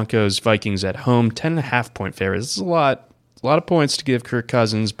against the Broncos. Vikings at home, 10.5 point favorites. This is a lot of points to give Kirk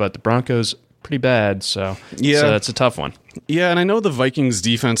Cousins, but the Broncos pretty bad, so that's a tough one. Yeah, and I know the Vikings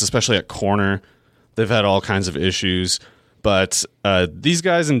defense, especially at corner, they've had all kinds of issues, But these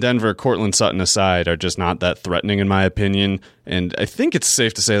guys in Denver, Courtland Sutton aside, are just not that threatening in my opinion. And I think it's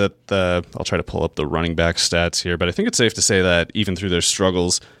safe to say that I'll try to pull up the running back stats here, but I think it's safe to say that even through their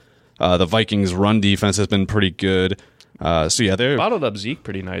struggles, the Vikings' run defense has been pretty good. They're bottled up Zeke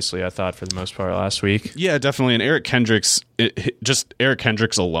pretty nicely, I thought, for the most part last week. Yeah, definitely. And Eric Kendricks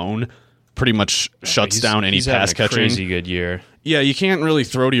alone pretty much shuts down any pass catching. Crazy good year. Yeah, you can't really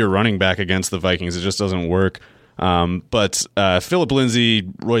throw to your running back against the Vikings. It just doesn't work. But Phillip Lindsay,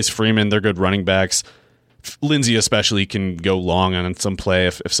 Royce Freeman, they're good running backs. Lindsay especially can go long on some play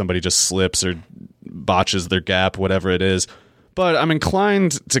if somebody just slips or botches their gap, whatever it is. But I'm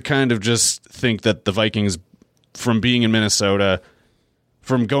inclined to kind of just think that the Vikings, from being in Minnesota,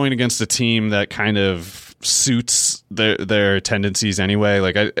 from going against a team that kind of suits their tendencies anyway,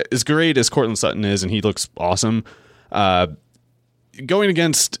 like as great as Courtland Sutton is, and he looks awesome, going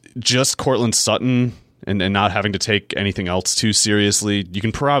against just Courtland Sutton and not having to take anything else too seriously, you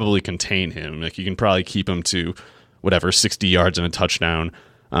can probably contain him. Like you can probably keep him to whatever 60 yards and a touchdown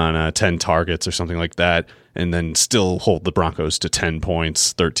on 10 targets or something like that, and then still hold the Broncos to 10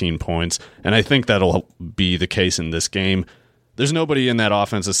 points, 13 points. And I think that'll be the case in this game. There's nobody in that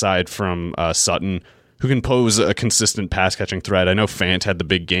offense aside from Sutton who can pose a consistent pass-catching threat. I know Fant had the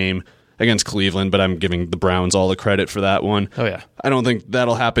big game against Cleveland, but I'm giving the Browns all the credit for that one. Oh, yeah. I don't think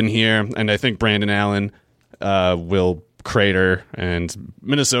that'll happen here, and I think Brandon Allen will crater, and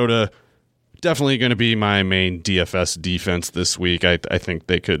Minnesota definitely going to be my main DFS defense this week. I think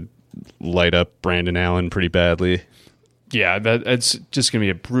they could light up Brandon Allen pretty badly. Yeah, it's just going to be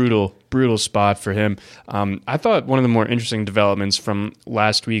a brutal spot for him. I thought one of the more interesting developments from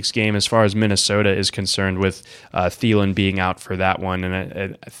last week's game as far as Minnesota is concerned with Thielen being out for that one,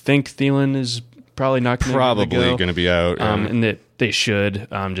 and I think Thielen is probably not going to be out. And that they should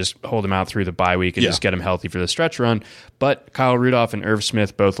just hold him out through the bye week and just get him healthy for the stretch run. But Kyle Rudolph and Irv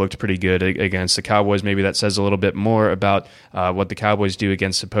Smith both looked pretty good against the Cowboys. Maybe that says a little bit more about what the Cowboys do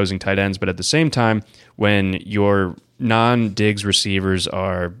against opposing tight ends. But at the same time, when your non-Diggs receivers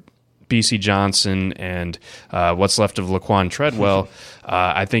are BC Johnson and what's left of Laquan Treadwell,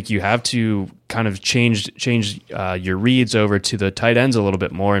 I think you have to kind of change your reads over to the tight ends a little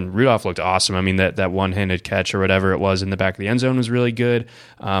bit more. And Rudolph looked awesome. I mean, that one-handed catch or whatever it was in the back of the end zone was really good.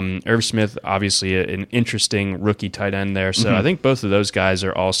 Irv Smith, obviously an interesting rookie tight end there. So I think both of those guys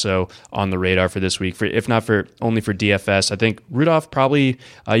are also on the radar for this week, if not for only for DFS. I think Rudolph probably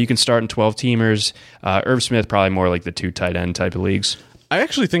you can start in 12-teamers. Irv Smith probably more like the 2 tight end type of leagues. I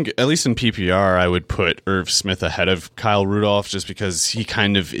actually think, at least in PPR, I would put Irv Smith ahead of Kyle Rudolph just because he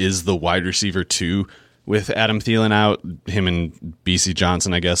kind of is the wide receiver too with Adam Thielen out. Him and BC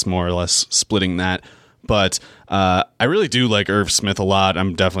Johnson, I guess, more or less splitting that. But I really do like Irv Smith a lot.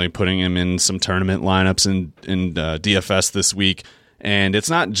 I'm definitely putting him in some tournament lineups in DFS this week. And it's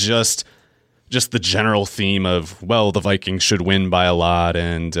not just the general theme of, well, the Vikings should win by a lot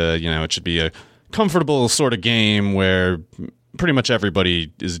and it should be a comfortable sort of game where pretty much everybody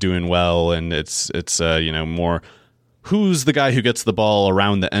is doing well, and it's more who's the guy who gets the ball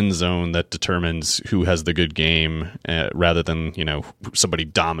around the end zone that determines who has the good game, rather than somebody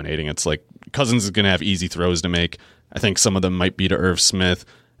dominating. It's like Cousins is going to have easy throws to make. I think some of them might be to Irv Smith,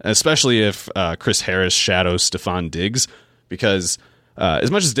 especially if Chris Harris shadows Stephon Diggs, because as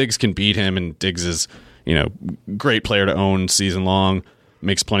much as Diggs can beat him, and Diggs is great player to own season long,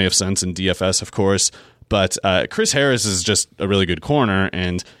 makes plenty of sense in DFS, of course. But Chris Harris is just a really good corner,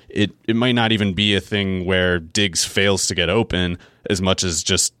 and it might not even be a thing where Diggs fails to get open as much as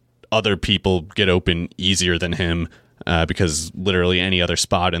just other people get open easier than him, because literally any other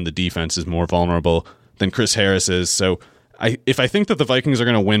spot in the defense is more vulnerable than Chris Harris is. So if I think that the Vikings are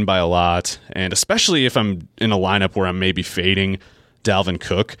going to win by a lot, and especially if I'm in a lineup where I'm maybe fading Dalvin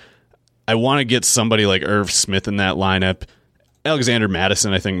Cook, I want to get somebody like Irv Smith in that lineup. Alexander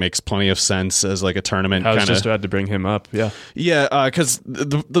Mattison, I think, makes plenty of sense as like a tournament. I was just about to bring him up. Yeah, because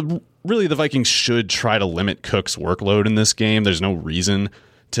the Vikings should try to limit Cook's workload in this game. There's no reason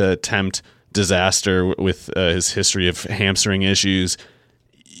to tempt disaster with his history of hamstring issues.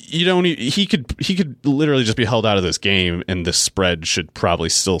 He could literally just be held out of this game, and the spread should probably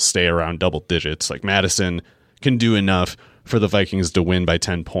still stay around double digits. Like Mattison can do enough for the Vikings to win by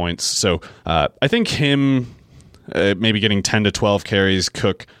 10 points. So I think him. Maybe getting 10 to 12 carries,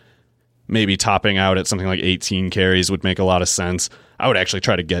 Cook maybe topping out at something like 18 carries would make a lot of sense. I would actually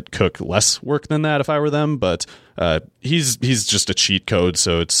try to get Cook less work than that if I were them, but he's just a cheat code,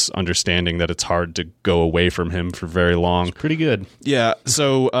 so it's understanding that it's hard to go away from him for very long. It's pretty good. Yeah,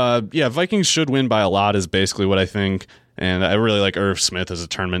 so Vikings should win by a lot is basically what I think, And I really like Irv Smith as a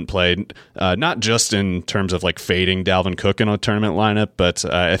tournament play, not just in terms of like fading Dalvin Cook in a tournament lineup, but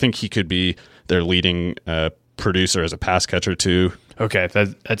I think he could be their leading producer as a pass catcher too. Okay,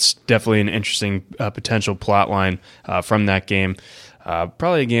 that's definitely an interesting potential plot line from that game.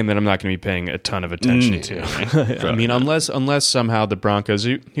 Probably a game that I'm not going to be paying a ton of attention to. I mean, unless somehow the Broncos,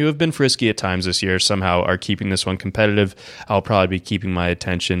 who have been frisky at times this year, somehow are keeping this one competitive, I'll probably be keeping my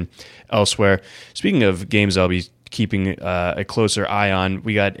attention elsewhere. Speaking of games I'll be keeping a closer eye on,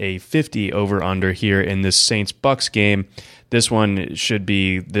 we got a 50 over-under here in this Saints-Bucks game. This one should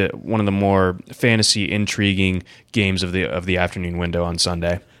be one of the more fantasy intriguing games of the afternoon window on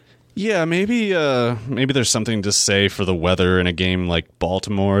Sunday. Yeah, maybe there's something to say for the weather in a game like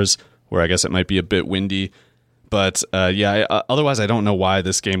Baltimore's, where I guess it might be a bit windy. But otherwise I don't know why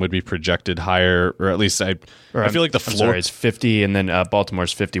this game would be projected higher, or at least I feel like the floor. I'm sorry, it's 50, and then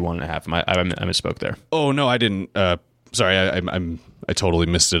Baltimore's 51.5. I misspoke there. Oh no, I didn't. Sorry, I totally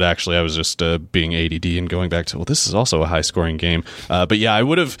missed it. Actually, I was just being ADD and going back to, well, this is also a high scoring game. But yeah, I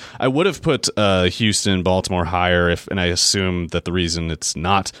would have put Houston, Baltimore higher and I assume that the reason it's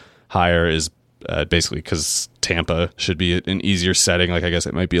not higher is basically because Tampa should be an easier setting. Like, I guess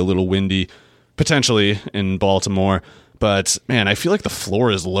it might be a little windy potentially in Baltimore, but man, I feel like the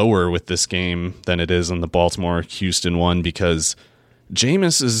floor is lower with this game than it is in the Baltimore-Houston one, because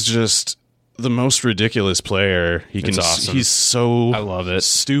Jameis is just the most ridiculous player. It's awesome. He's so I love it.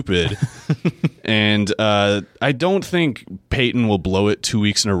 Stupid. And I don't think Peyton will blow it 2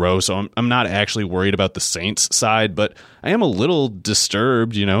 weeks in a row, so I'm not actually worried about the Saints side, but I am a little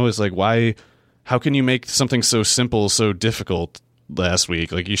disturbed, It's like, how can you make something so simple so difficult last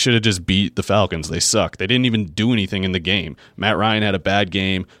week? Like, you should have just beat the Falcons. They suck. They didn't even do anything in the game. Matt Ryan had a bad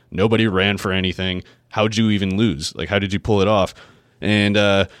game. Nobody ran for anything. How'd you even lose? Like, how did you pull it off? And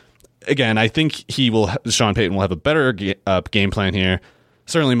again, I think Sean Payton will have a better game plan here.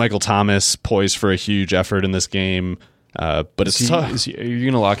 Certainly Michael Thomas poised for a huge effort in this game. But it's tough. Are you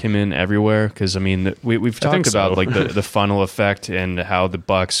going to lock him in everywhere? Because, I mean, we've talked about like the funnel effect and how the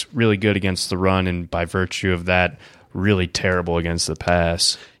Bucs really good against the run, and by virtue of that, really terrible against the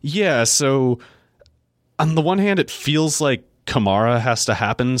pass. Yeah, so on the one hand, it feels like Kamara has to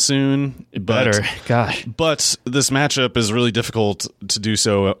happen soon. Gosh. But this matchup is really difficult to do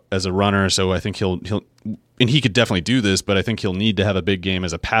so as a runner, so I think he'll and he could definitely do this, but I think he'll need to have a big game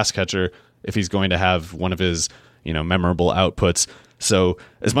as a pass catcher if he's going to have one of his, memorable outputs. So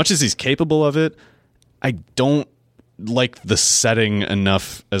as much as he's capable of it, I don't like the setting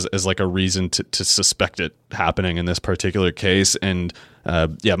enough as like a reason to suspect it happening in this particular case. And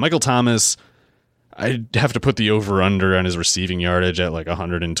Michael Thomas, I'd have to put the over-under on his receiving yardage at like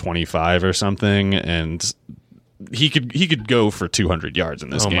 125 or something, and he could go for 200 yards in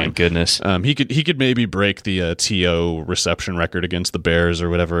this game. Oh my goodness! He could maybe break the TO reception record against the Bears or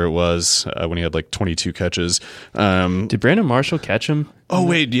whatever it was when he had like 22 catches. Did Brandon Marshall catch him? Oh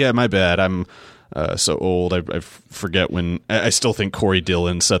wait, yeah, my bad. I'm so old. I forget when. I still think Corey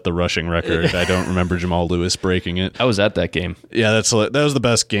Dillon set the rushing record. I don't remember Jamal Lewis breaking it. I was at that game. Yeah, that was the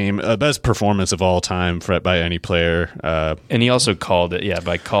best game, best performance of all time by any player. And he also called it,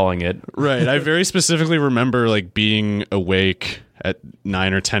 by calling it. Right. I very specifically remember like being awake at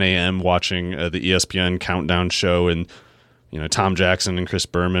 9 or 10 a.m. watching the ESPN countdown show, and Tom Jackson and Chris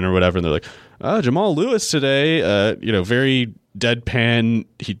Berman or whatever, and they're like, Jamal Lewis today, very deadpan.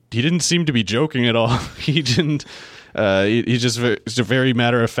 He didn't seem to be joking at all. He didn't. He just very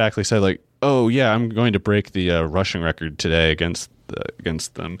matter of factly said like, "Oh yeah, I'm going to break the rushing record today against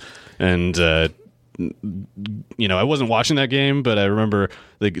them." And I wasn't watching that game, but I remember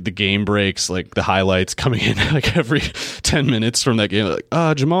the game breaks, like the highlights coming in like every 10 minutes from that game.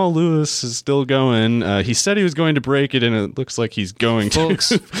 Like, Jamal Lewis is still going. He said he was going to break it, and it looks like he's going Folks,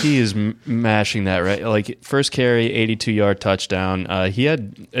 to. He is mashing that, right? Like, first carry, 82-yard touchdown. He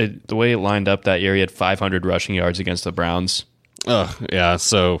had, the way it lined up that year, he had 500 rushing yards against the Browns. Oh, yeah.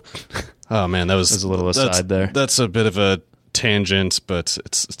 So, oh man, that was a little aside there. That's a bit of a tangent, but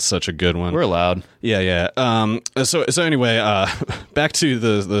it's such a good one. We're allowed. Yeah. So anyway, back to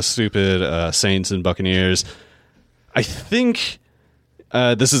the stupid Saints and Buccaneers. I think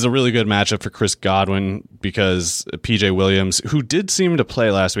this is a really good matchup for Chris Godwin, because PJ Williams, who did seem to play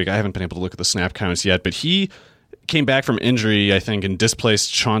last week, I haven't been able to look at the snap counts yet, but he came back from injury, I think, and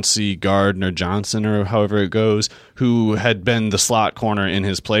displaced Chauncey Gardner-Johnson, or however it goes, who had been the slot corner in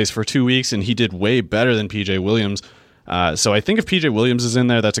his place for 2 weeks, and he did way better than PJ Williams. So I think if PJ Williams is in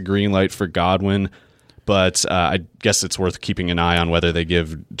there, that's a green light for Godwin. But I guess it's worth keeping an eye on whether they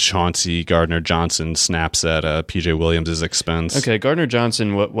give Chauncey Gardner-Johnson snaps at PJ Williams' expense. Okay,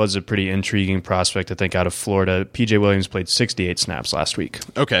 Gardner-Johnson was a pretty intriguing prospect, I think, out of Florida. PJ Williams played 68 snaps last week.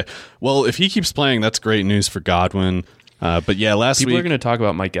 Okay, well, if he keeps playing, that's great news for Godwin. But yeah, last week... People are going to talk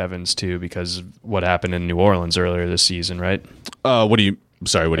about Mike Evans, too, because of what happened in New Orleans earlier this season, right? What do you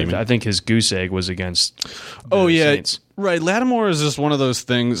mean? I think his goose egg was against Saints. Right. Lattimore is just one of those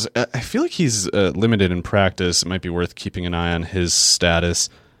things. I feel like he's limited in practice. It might be worth keeping an eye on his status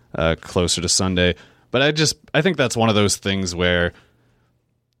closer to Sunday. But I think that's one of those things where,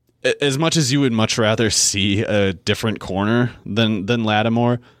 as much as you would much rather see a different corner than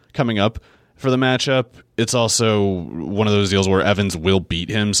Lattimore coming up for the matchup, it's also one of those deals where Evans will beat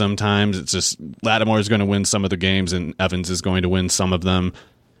him sometimes. It's just Lattimore is going to win some of the games and Evans is going to win some of them.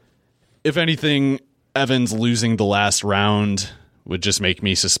 If anything, Evans losing the last round would just make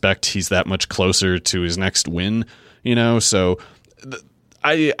me suspect he's that much closer to his next win, so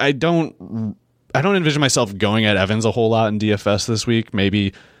I don't envision myself going at Evans a whole lot in DFS this week.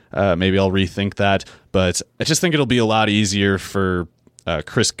 Maybe I'll rethink that, but I just think it'll be a lot easier for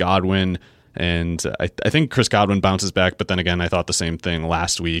Chris Godwin. And I think Chris Godwin bounces back, but then again, I thought the same thing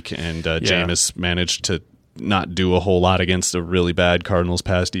last week, and Jameis managed to not do a whole lot against a really bad Cardinals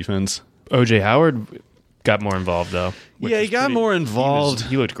pass defense. O.J. Howard got more involved, though. Yeah, he got more involved.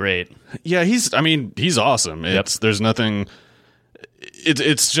 He looked great. Yeah, he's awesome. There's nothing...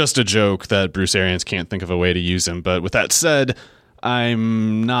 It's just a joke that Bruce Arians can't think of a way to use him. But with that said,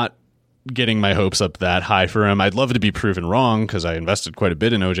 I'm not getting my hopes up that high for him. I'd love to be proven wrong because I invested quite a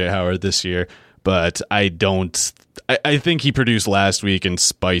bit in O.J. Howard this year, but I don't. I think he produced last week in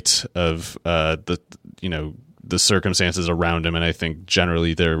spite of the circumstances around him, and I think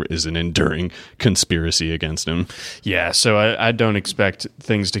generally there is an enduring conspiracy against him. Yeah, so I don't expect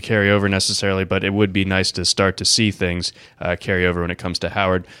things to carry over necessarily, but it would be nice to start to see things carry over when it comes to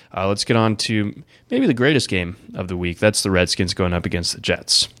Howard. Let's get on to maybe the greatest game of the week. That's the Redskins going up against the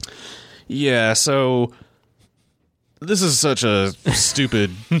Jets. Yeah, so this is such a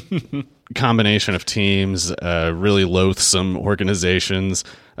stupid combination of teams, really loathsome organizations.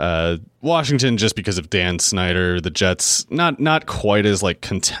 Washington, just because of Dan Snyder. The Jets, not quite as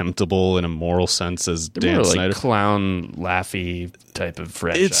contemptible in a moral sense as They're Dan more Snyder. Clown, laughy type of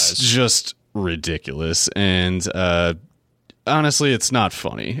franchise. It's just ridiculous, and honestly, it's not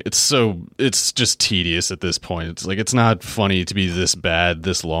funny. It's just tedious at this point. It's not funny to be this bad,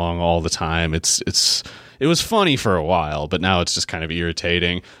 this long all the time. It was funny for a while, but now it's just kind of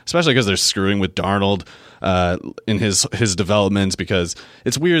irritating, especially because they're screwing with Darnold in his developments, because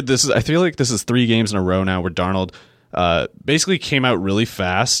it's weird. I feel like this is 3 games in a row now where Darnold basically came out really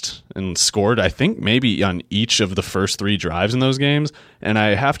fast and scored, I think, maybe on each of the first 3 drives in those games. And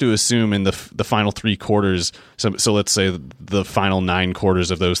I have to assume in the final 3 quarters, so let's say the final 9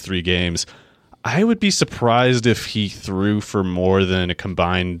 quarters of those 3 games, I would be surprised if he threw for more than a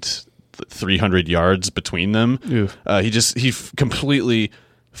combined 300 yards between them. He completely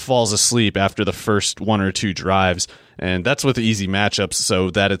falls asleep after the first 1 or 2 drives, and that's with easy matchups.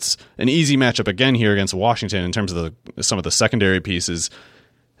 So that it's an easy matchup again here against Washington in terms of some of the secondary pieces.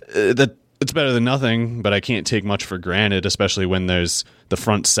 That it's better than nothing, but I can't take much for granted, especially when there's the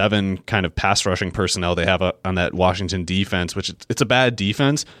front 7 kind of pass rushing personnel they have on that Washington defense, which it's a bad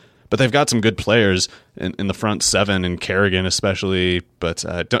defense. But they've got some good players in the front 7, and Kerrigan especially. But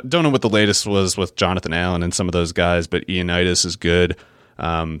don't know what the latest was with Jonathan Allen and some of those guys, but Ioannidis is good.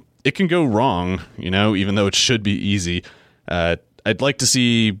 It can go wrong, even though it should be easy. I'd like to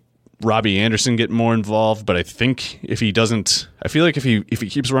see Robbie Anderson get more involved, but I think if he doesn't, I feel like if he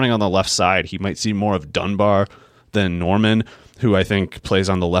keeps running on the left side, he might see more of Dunbar than Norman, who I think plays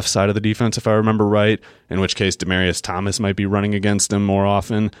on the left side of the defense, if I remember right, in which case Demaryius Thomas might be running against him more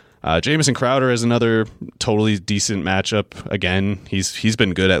often. Jamison Crowder is another totally decent matchup. Again, he's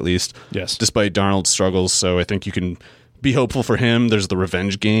been good at least, yes, despite Darnold's struggles. So I think you can be hopeful for him. There's the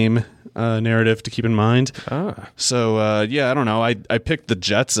revenge game narrative to keep in mind. So I don't know. I picked the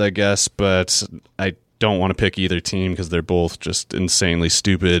Jets, I guess, but I don't want to pick either team because they're both just insanely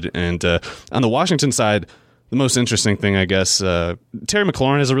stupid. And on the Washington side, the most interesting thing, I guess, Terry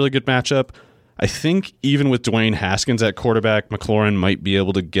McLaurin has a really good matchup. I think even with Dwayne Haskins at quarterback, McLaurin might be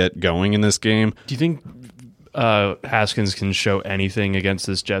able to get going in this game. Do you think Haskins can show anything against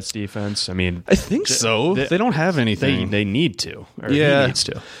this Jets defense? I mean, I think so. They don't have anything. They need to. Or yeah. He needs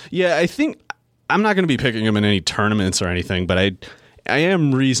to. Yeah, I think I'm not going to be picking him in any tournaments or anything, but I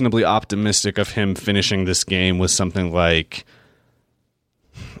am reasonably optimistic of him finishing this game with something like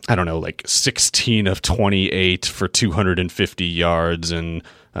I don't know, like 16 of 28 for 250 yards and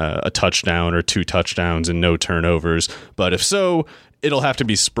a touchdown or 2 touchdowns and no turnovers. But if so, it'll have to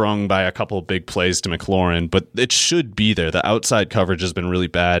be sprung by a couple of big plays to McLaurin, but it should be there. The outside coverage has been really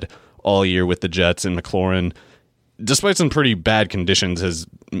bad all year with the Jets, and McLaurin, despite some pretty bad conditions, has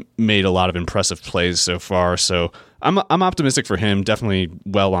made a lot of impressive plays so far. So I'm optimistic for him, definitely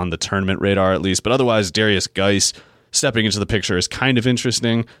well on the tournament radar at least. But otherwise, Darius Geis stepping into the picture is kind of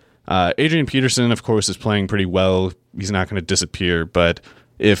interesting. Adrian Peterson, of course, is playing pretty well. He's not going to disappear. But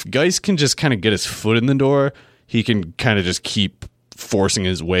if Geis can just kind of get his foot in the door, he can kind of just keep forcing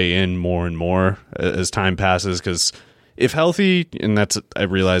his way in more and more as time passes. Because if healthy, and that's, I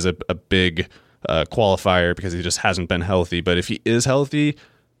realize, a big qualifier because he just hasn't been healthy. But if he is healthy,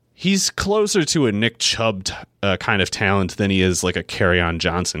 he's closer to a Nick Chubb kind of talent than he is like a Kerryon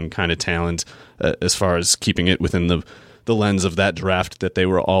Johnson kind of talent as far as keeping it within the lens of that draft that they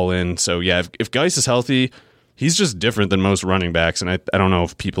were all in. So yeah, if Geis is healthy, he's just different than most running backs. And I don't know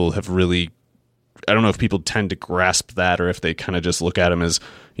if people tend to grasp that, or if they kind of just look at him as,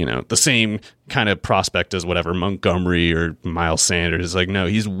 you know, the same kind of prospect as whatever Montgomery or Miles Sanders. It's like, no,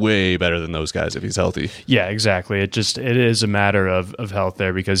 he's way better than those guys if he's healthy. Yeah, exactly. It is a matter of health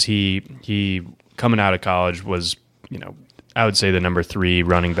there, because he coming out of college was, you know, I would say the number 3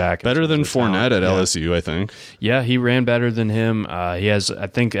 running back. Better than Fournette at LSU, I think. Yeah, he ran better than him. He has, I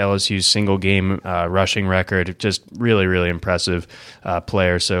think, LSU's single game rushing record. Just really, really impressive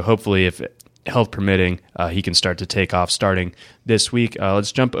player. So hopefully, if health permitting, he can start to take off starting this week.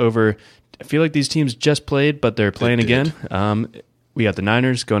 Let's jump over. I feel like these teams just played, but they're playing again. We got the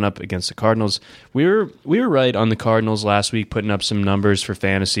Niners going up against the Cardinals. We were right on the Cardinals last week, putting up some numbers for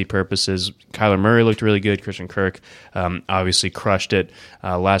fantasy purposes. Kyler Murray looked really good. Christian Kirk obviously crushed it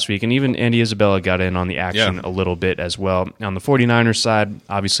last week. And even Andy Isabella got in on the action a little bit as well. On the 49ers side,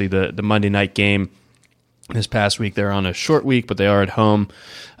 obviously the Monday night game this past week, they're on a short week, but they are at home.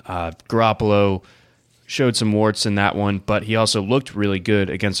 Garoppolo showed some warts in that one, but he also looked really good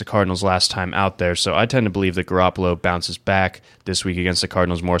against the Cardinals last time out there. So I tend to believe that Garoppolo bounces back this week against the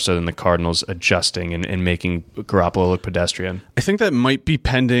Cardinals more so than the Cardinals adjusting and making Garoppolo look pedestrian. I think that might be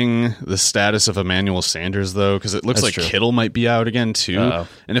pending the status of Emmanuel Sanders, though, because it looks like true. Kittle might be out again, too. Uh-oh.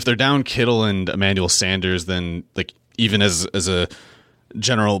 And if they're down Kittle and Emmanuel Sanders, then like even as a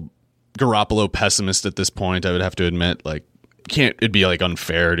general Garoppolo pessimist at this point, I would have to admit, like, it'd be like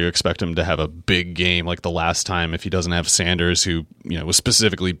unfair to expect him to have a big game like the last time if he doesn't have Sanders, who, you know, was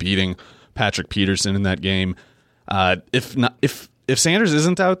specifically beating Patrick Peterson in that game. If Sanders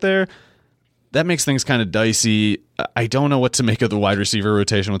isn't out there, that makes things kind of dicey. I don't know what to make of the wide receiver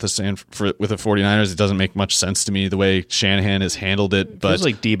rotation with the 49ers. It doesn't make much sense to me the way Shanahan has handled it. But feels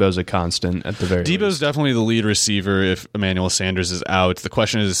like Debo's a constant at the very least. Debo's definitely the lead receiver if Emmanuel Sanders is out. The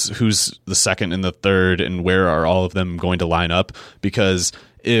question is who's the second and the third, and where are all of them going to line up? Because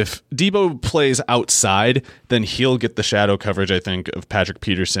if Debo plays outside, then he'll get the shadow coverage, I think, of Patrick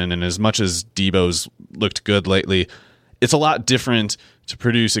Peterson. And as much as Debo's looked good lately, it's a lot different to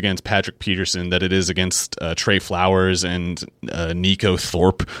produce against Patrick Peterson that it is against Trey Flowers and Nico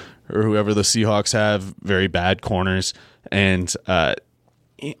Thorpe, or whoever the Seahawks have, very bad corners. And there's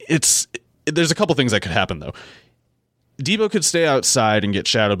a couple things that could happen, though. Debo could stay outside and get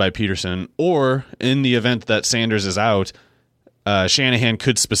shadowed by Peterson, or in the event that Sanders is out, Shanahan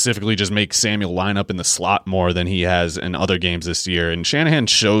could specifically just make Samuel line up in the slot more than he has in other games this year. And Shanahan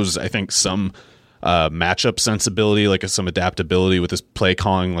shows, I think, some matchup sensibility, like some adaptability with his play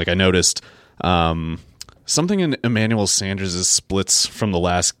calling. Like I noticed something in Emmanuel Sanders' splits from the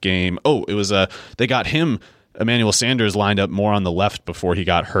last game. Oh, it was they got Emmanuel Sanders lined up more on the left before he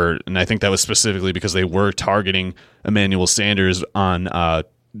got hurt, and I think that was specifically because they were targeting Emmanuel Sanders on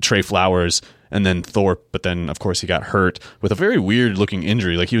Trey Flowers and then Thorpe, but then of course he got hurt with a very weird looking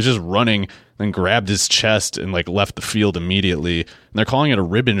injury. Like he was just running, then grabbed his chest and like left the field immediately. And they're calling it a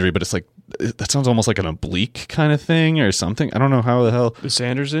rib injury, but it's like, that sounds almost like an oblique kind of thing or something. I don't know how the hell. The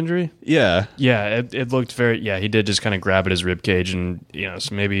Sanders injury? Yeah. Yeah, it looked very, he did just kind of grab at his rib cage and,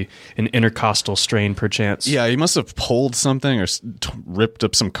 so maybe an intercostal strain perchance. Yeah, he must have pulled something or ripped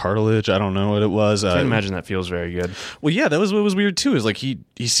up some cartilage. I don't know what it was. I can't imagine that feels very good. Well, yeah, that was what was weird too, is like he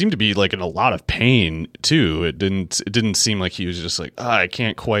seemed to be like in a lot of pain too. It didn't seem like he was just like, I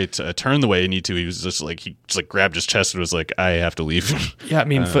can't quite turn the way I need to. He was just like, he grabbed his chest and was like, I have to leave. Yeah, I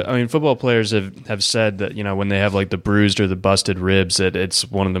mean, football players have said that, when they have like the bruised or the busted ribs, that it's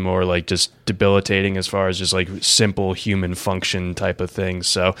one of the more like just debilitating as far as just like simple human function type of things.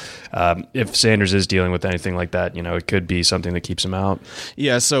 So if Sanders is dealing with anything like that, it could be something that keeps him out.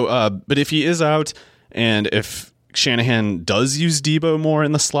 Yeah. So, but if he is out and if Shanahan does use Debo more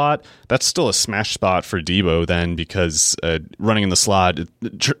in the slot, that's still a smash spot for Debo then, because running in the slot,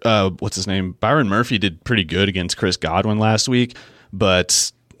 what's his name? Byron Murphy did pretty good against Chris Godwin last week,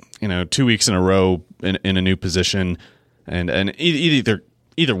 but 2 weeks in a row in a new position, and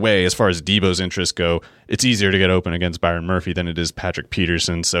either way, as far as Debo's interests go, it's easier to get open against Byron Murphy than it is Patrick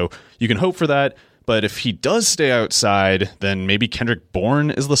Peterson. So you can hope for that. But if he does stay outside, then maybe Kendrick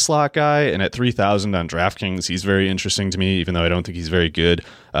Bourne is the slot guy. And at 3,000 on DraftKings, he's very interesting to me, even though I don't think he's very good.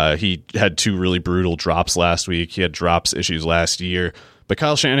 He had 2 really brutal drops last week. He had drops issues last year. But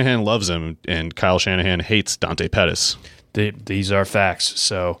Kyle Shanahan loves him, and Kyle Shanahan hates Dante Pettis. These are facts.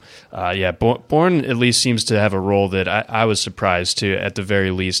 So, Bourne at least seems to have a role that I was surprised to, at the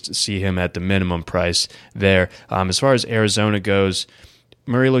very least, see him at the minimum price there. As far as Arizona goes,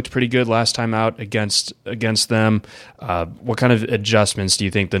 Murray looked pretty good last time out against them. What kind of adjustments do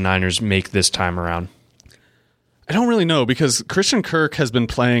you think the Niners make this time around? I don't really know, because Christian Kirk has been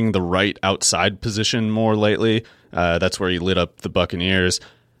playing the right outside position more lately. That's where he lit up the Buccaneers.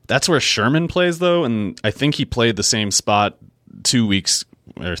 That's where Sherman plays, though, and I think he played the same spot 2 weeks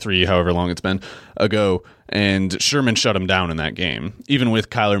or 3, however long it's been, ago, and Sherman shut him down in that game. Even with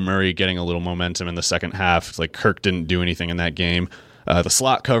Kyler Murray getting a little momentum in the second half, it's like Kirk didn't do anything in that game. The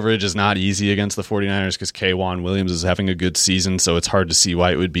slot coverage is not easy against the 49ers because K'Wan Williams is having a good season, so it's hard to see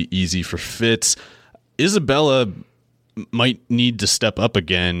why it would be easy for Fitz. Isabella might need to step up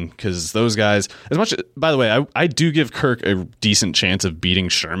again, because those guys, by the way, I do give Kirk a decent chance of beating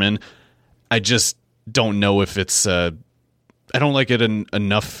Sherman. I just don't know if it's I don't like it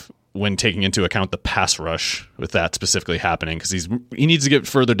enough when taking into account the pass rush with that specifically happening, because he needs to get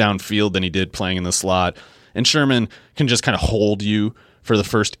further downfield than he did playing in the slot, and Sherman can just kind of hold you for the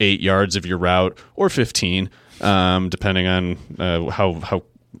first 8 yards of your route, or 15, depending on how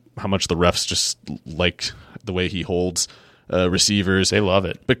much the refs just like the way he holds receivers. They love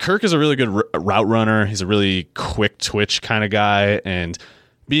it. But Kirk is a really good route runner. He's a really quick twitch kind of guy, and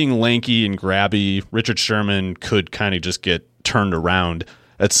being lanky and grabby, Richard Sherman could kind of just get turned around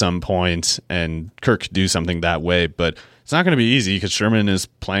at some point, and Kirk could do something that way. But it's not going to be easy, because Sherman is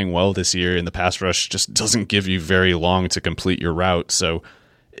playing well this year, and the pass rush just doesn't give you very long to complete your route. So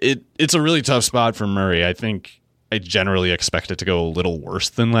it's a really tough spot for Murray. I generally expect it to go a little worse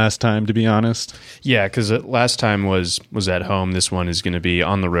than last time, to be honest. Yeah, because last time was at home. This one is going to be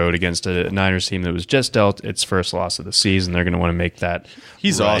on the road against a Niners team that was just dealt its first loss of the season. They're going to want to make that.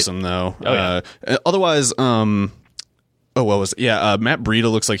 He's right. awesome, though. Oh, yeah. Otherwise, Matt Breida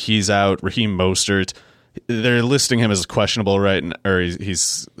looks like he's out. Raheem Mostert, they're listing him as questionable, right? Or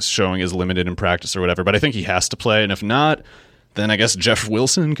he's showing as limited in practice or whatever. But I think he has to play, and if not, then I guess Jeff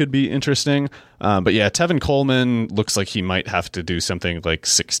Wilson could be interesting. But yeah, Tevin Coleman looks like he might have to do something like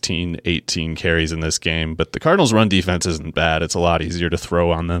 16, 18 carries in this game. But the Cardinals' run defense isn't bad. It's a lot easier to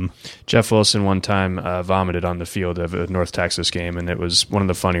throw on them. Jeff Wilson one time vomited on the field of a North Texas game, and it was one of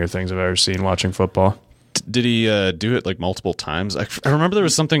the funnier things I've ever seen watching football. Did he do it like multiple times? I remember there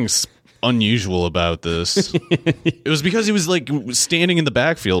was something unusual about this. It was because he was like standing in the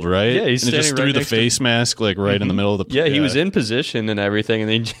backfield, right? Yeah, he's and standing just right threw the next to- face mask like right in the middle of the. Yeah, he was in position and everything,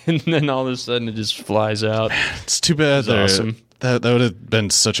 and then all of a sudden it just flies out. It's too bad. Awesome. That would have been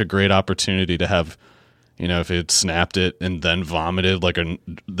such a great opportunity to have. If he had snapped it and then vomited like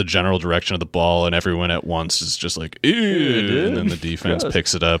the general direction of the ball, and everyone at once is just like, ew, and then the defense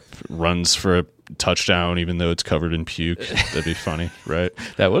picks it up, runs for a touchdown, even though it's covered in puke. That'd be funny, right?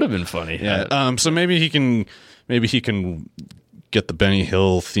 That would have been funny. Yeah. So maybe he can get the Benny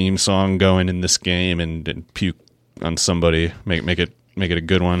Hill theme song going in this game and puke on somebody, make it a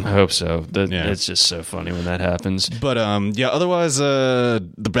good one. I hope so. It's just so funny when that happens. But otherwise, the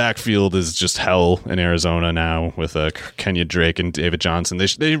backfield is just hell in Arizona now with Kenya Drake and David Johnson.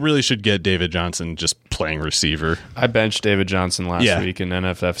 They really should get David Johnson just playing receiver. I benched David Johnson last week in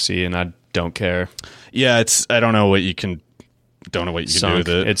NFFC, and I don't care. Yeah, I don't know what you can do with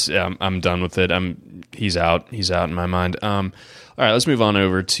it. I'm done with it. He's out. He's out in my mind. All right, let's move on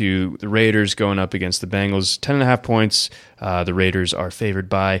over to the Raiders going up against the Bengals. 10.5 points. The Raiders are favored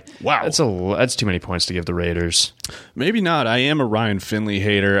by. Wow. That's too many points to give the Raiders. Maybe not. I am a Ryan Finley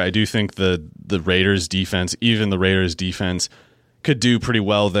hater. I do think the Raiders defense, even the Raiders defense, could do pretty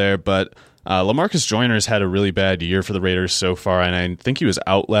well there. But LaMarcus Joyner's had a really bad year for the Raiders so far, and I think he was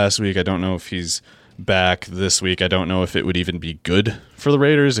out last week. I don't know if he's back this week. I don't know if it would even be good for the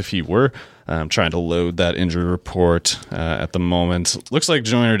Raiders if he were. I'm trying to load that injury report at the moment. Looks like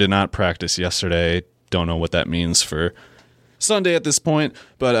Joyner did not practice yesterday. Don't know what that means for Sunday at this point,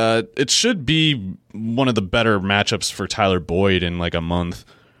 but it should be one of the better matchups for Tyler Boyd in like a month.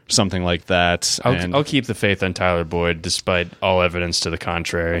 something like that. I'll keep the faith on Tyler Boyd despite all evidence to the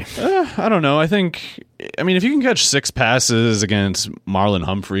contrary. I don't know. I mean, if you can catch 6 passes against Marlon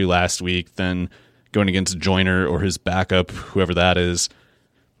Humphrey last week, then going against Joyner or his backup, whoever that is,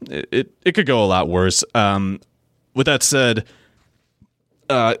 it could go a lot worse. With that said,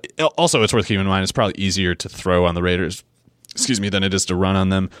 also it's worth keeping in mind it's probably easier to throw on the Raiders, than it is to run on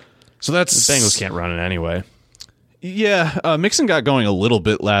them. So that's the Bengals can't run it anyway. Yeah, Mixon got going a little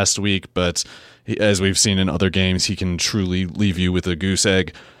bit last week, but as we've seen in other games, he can truly leave you with a goose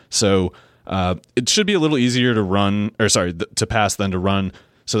egg. So it should be a little easier to pass than to run.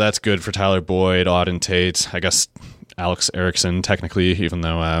 So that's good for Tyler Boyd, Auden Tate, I guess Alex Erickson technically, even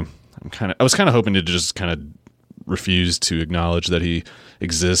though I was kind of hoping to just kind of refuse to acknowledge that he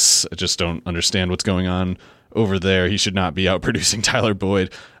exists. I just don't understand what's going on over there. He should not be outproducing Tyler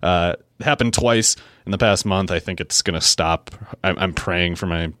Boyd. It happened twice in the past month. I think it's going to stop. I'm praying for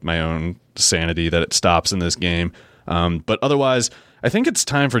my own sanity that it stops in this game. But otherwise, I think it's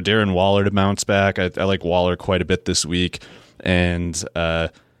time for Darren Waller to bounce back. I like Waller quite a bit this week. And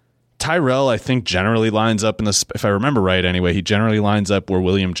Tyrell, I think, generally lines up if I remember right anyway, he generally lines up where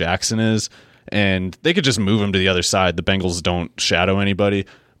William Jackson is. And they could just move him to the other side. The Bengals don't shadow anybody.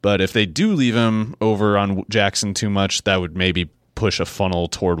 But if they do leave him over on Jackson too much, that would maybe push a funnel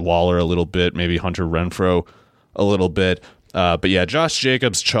toward Waller a little bit, maybe Hunter Renfrow a little bit. But yeah, Josh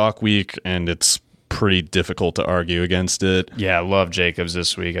Jacobs chalk week, and it's pretty difficult to argue against it. Yeah, I love Jacobs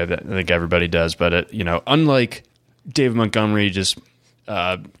this week. I think everybody does. But, unlike David Montgomery just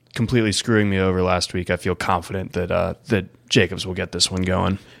completely screwing me over last week, I feel confident that Jacobs will get this one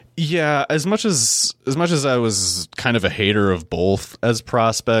going. Yeah, as much as I was kind of a hater of both as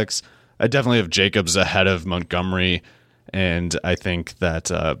prospects, I definitely have Jacobs ahead of Montgomery, and I think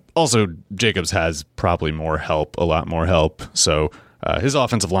that also Jacobs has probably a lot more help. So his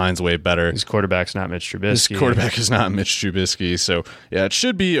offensive line's way better. His quarterback's not Mitch Trubisky. His quarterback is not Mitch Trubisky. So yeah, it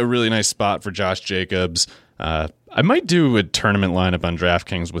should be a really nice spot for Josh Jacobs. I might do a tournament lineup on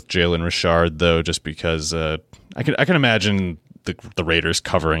DraftKings with Jalen Richard though, just because I can imagine the Raiders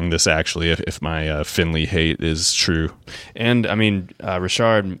covering this actually if my Finley hate is true. And I mean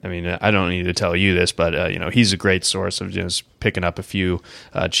Richard, I don't need to tell you this, but he's a great source of just picking up a few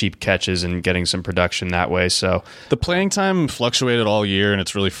cheap catches and getting some production that way. So the playing time fluctuated all year, and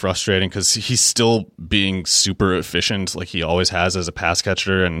it's really frustrating because he's still being super efficient like he always has as a pass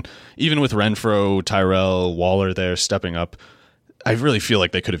catcher. And even with Renfrow, Tyrell, Waller there stepping up, I really feel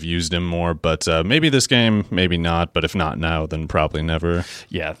like they could have used him more, but maybe this game, maybe not. But if not now, then probably never.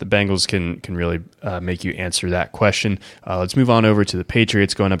 Yeah, the Bengals can really make you answer that question. Let's move on over to the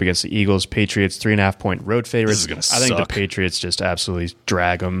Patriots going up against the Eagles. Patriots 3.5-point road favorites. This is gonna I think suck. the Patriots just absolutely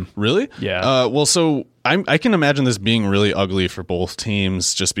drag them. Really? Yeah. Well, so I can imagine this being really ugly for both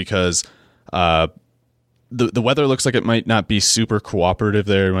teams, just because the weather looks like it might not be super cooperative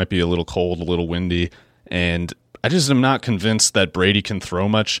there. It might be a little cold, a little windy, and I just am not convinced that Brady can throw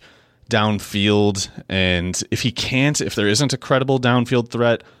much downfield. And if he can't, if there isn't a credible downfield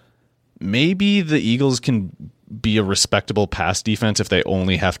threat, maybe the Eagles can be a respectable pass defense if they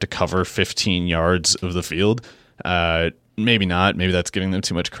only have to cover 15 yards of the field. Maybe not. Maybe that's giving them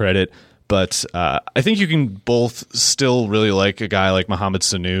too much credit. But I think you can both still really like a guy like Mohamed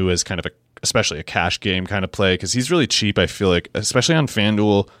Sanu as kind of especially a cash game kind of play, because he's really cheap, I feel like, especially on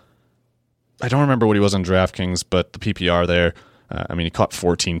FanDuel. I don't remember what he was on DraftKings, but the PPR there, he caught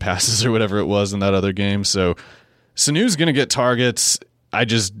 14 passes or whatever it was in that other game. So Sanu's going to get targets. I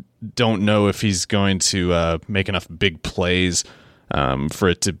just don't know if he's going to make enough big plays for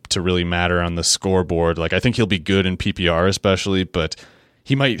it to really matter on the scoreboard. Like, I think he'll be good in PPR especially, but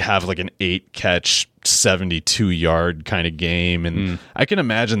he might have like an 8-catch, 72-yard kind of game. And I can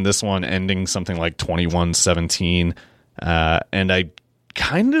imagine this one ending something like 21-17. And I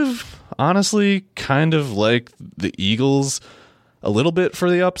honestly kind of like the Eagles a little bit for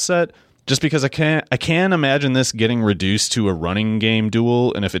the upset, just because I can imagine this getting reduced to a running game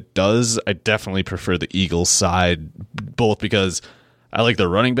duel. And if it does, I definitely prefer the Eagles side, both because I like the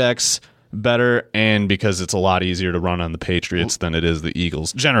running backs better and because it's a lot easier to run on the Patriots than it is the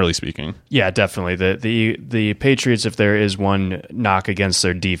Eagles, generally speaking. Yeah, definitely. The Patriots, if there is one knock against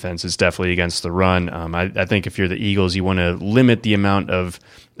their defense, it's definitely against the run. I think if you're the Eagles, you want to limit the amount of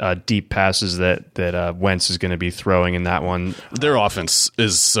deep passes that Wentz is going to be throwing in that one. Their offense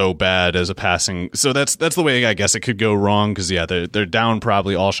is so bad as a passing, so that's the way I guess it could go wrong, because they're down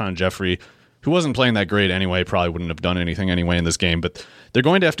probably Alshon Jeffrey, who wasn't playing that great anyway, probably wouldn't have done anything anyway in this game, but they're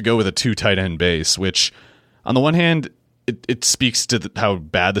going to have to go with a 2 tight end base, which on the one hand, it speaks to how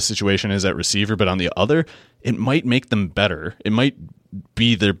bad the situation is at receiver, but on the other, it might make them better. It might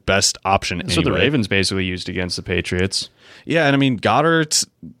be their best option That's what the anyway. Ravens basically used against the Patriots. Yeah, and I mean, Goddard,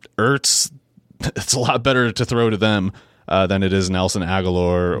 Ertz, it's a lot better to throw to them than it is Nelson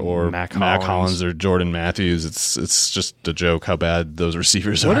Aguilar or Mac Hollins or Jordan Matthews. It's just a joke how bad those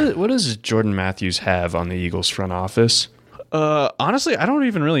receivers are. What does Jordan Matthews have on the Eagles front office? Honestly, I don't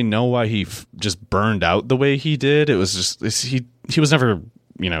even really know why he just burned out the way he did. It was just he was never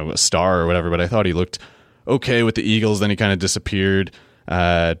a star or whatever, but I thought he looked okay with the Eagles. Then he kind of disappeared.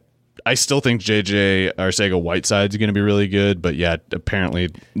 I still think JJ Arcega-Whiteside's going to be really good, but yeah, apparently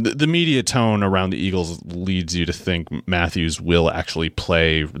the media tone around the Eagles leads you to think Matthews will actually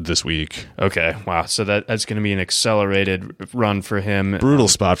play this week. Okay, wow. So that's going to be an accelerated run for him. Brutal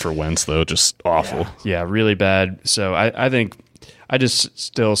spot for Wentz, though, just awful. Yeah, really bad. So I think I just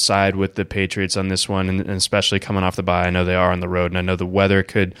still side with the Patriots on this one, and especially coming off the bye. I know they are on the road, and I know the weather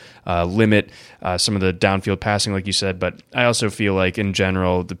could limit some of the downfield passing, like you said, but I also feel like, in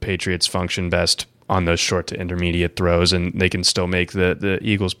general, the Patriots function best on those short to intermediate throws, and they can still make the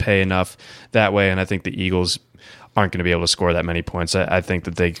Eagles pay enough that way, and I think the Eagles aren't going to be able to score that many points. I think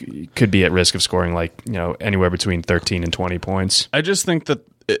that they could be at risk of scoring anywhere between 13 and 20 points. I just think that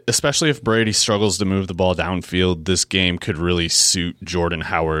especially if Brady struggles to move the ball downfield, this game could really suit Jordan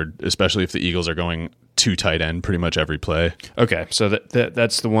Howard, especially if the Eagles are going two tight end pretty much every play. Okay, so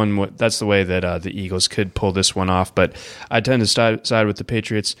that's the one. That's the way that the Eagles could pull this one off. But I tend to side with the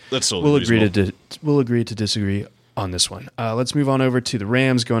Patriots. That's totally we'll agree to disagree on this one. Let's move on over to the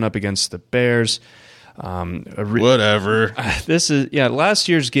Rams going up against the Bears. Whatever. Last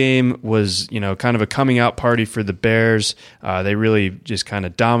year's game was kind of a coming out party for the Bears. They really just kind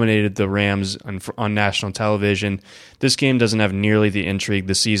of dominated the Rams on national television. This game doesn't have nearly the intrigue.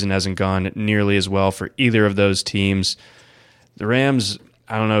 The season hasn't gone nearly as well for either of those teams. The Rams,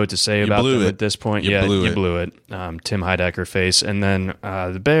 I don't know what to say about them at this point. You blew it. Tim Heidecker face. And then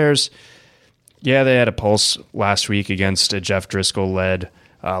the Bears, they had a pulse last week against a Jeff Driscoll-led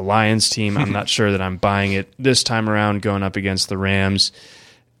Lions team. I'm not sure that I'm buying it this time around going up against the Rams.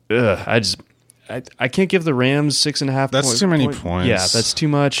 I can't give the Rams 6.5 That's too many points. Yeah, that's too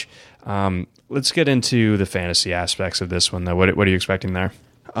much. Let's get into the fantasy aspects of this one, though. What are you expecting there?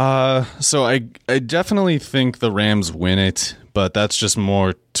 So I definitely think the Rams win it, but that's just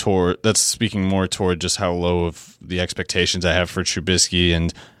speaking more toward just how low of the expectations I have for Trubisky.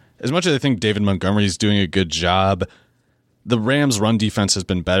 And as much as I think David Montgomery is doing a good job, the Rams' run defense has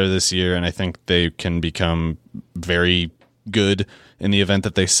been better this year, and I think they can become very good in the event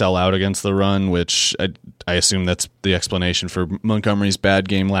that they sell out against the run, which I assume that's the explanation for Montgomery's bad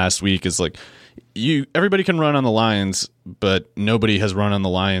game last week. Is like everybody can run on the Lions, but nobody has run on the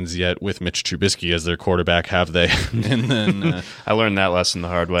Lions yet with Mitch Trubisky as their quarterback, have they? And then I learned that lesson the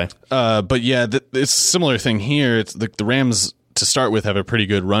hard way. But yeah, it's a similar thing here. It's the Rams, to start with, have a pretty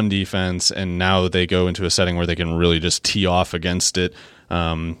good run defense, and now they go into a setting where they can really just tee off against it.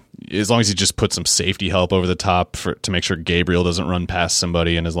 As long as you just put some safety help over the top to make sure Gabriel doesn't run past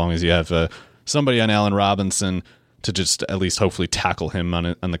somebody, and as long as you have somebody on Allen Robinson to just at least hopefully tackle him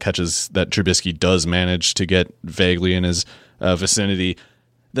on the catches that Trubisky does manage to get vaguely in his vicinity,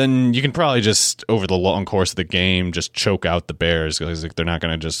 then you can probably just, over the long course of the game, just choke out the Bears, because they're not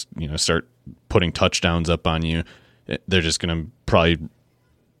going to just start putting touchdowns up on you. They're just going to probably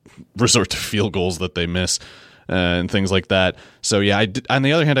resort to field goals that they miss and things like that. So yeah, on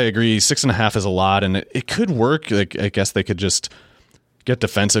the other hand, I agree 6.5 is a lot, and it could work. Like, I guess they could just get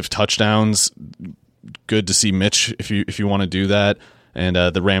defensive touchdowns. Good to see Mitch if you want to do that. And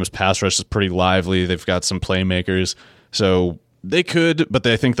the Rams pass rush is pretty lively. They've got some playmakers, so they could, but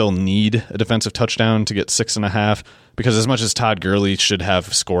I think they'll need a defensive touchdown to get 6.5, because as much as Todd Gurley should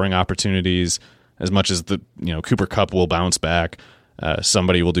have scoring opportunities, as much as Cooper Kupp will bounce back,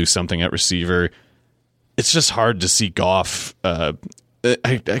 somebody will do something at receiver. It's just hard to see Goff. I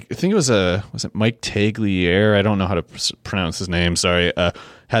think it was Mike Tagliere? I don't know how to pronounce his name. Sorry.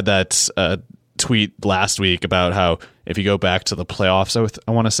 Had that tweet last week about how if you go back to the playoffs,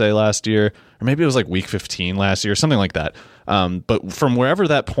 I want to say last year, or maybe it was like week 15 last year, something like that. But from wherever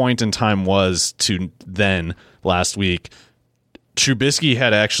that point in time was to then last week, Trubisky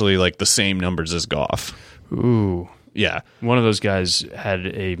had actually like the same numbers as Goff. Ooh. Yeah. One of those guys had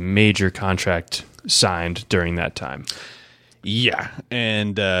a major contract signed during that time. Yeah.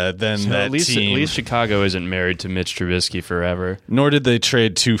 And then so that at least Chicago isn't married to Mitch Trubisky forever. Nor did they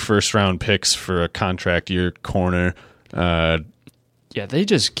trade 2 first-round picks for a contract year corner. Yeah, they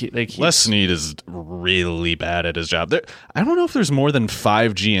keep Les Snead is really bad at his job. I don't know if there's more than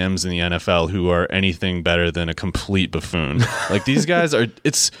 5 GMs in the NFL who are anything better than a complete buffoon. Like, these guys are.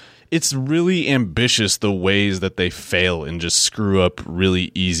 it's really ambitious the ways that they fail and just screw up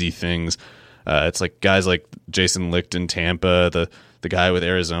really easy things. It's like guys like Jason Licht in Tampa, the guy with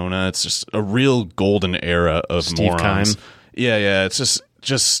Arizona. It's just a real golden era of Steve morons. Keim. Yeah. It's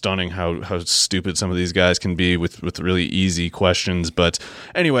just stunning how stupid some of these guys can be with really easy questions. But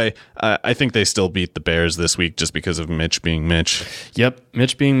anyway, I think they still beat the Bears this week just because of Mitch being Mitch. Yep,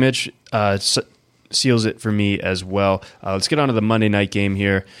 Mitch being Mitch seals it for me as well. Let's get on to the Monday night game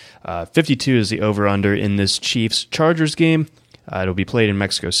here. 52 is the over-under in this Chiefs-Chargers game. It'll be played in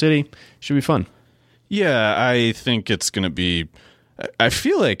Mexico City. Should be fun. Yeah, I think it's going to be... I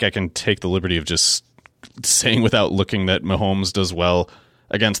feel like I can take the liberty of just saying without looking that Mahomes does well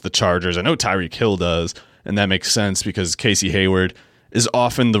against the Chargers. I know Tyreek Hill does, and that makes sense because Casey Hayward is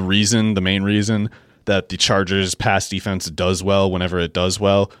often the main reason that the Chargers' pass defense does well whenever it does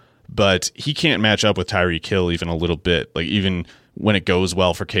well, but he can't match up with Tyreek Hill even a little bit. Like, even when it goes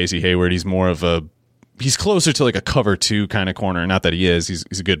well for Casey Hayward, he's closer to like a cover 2 kind of corner. Not that he is.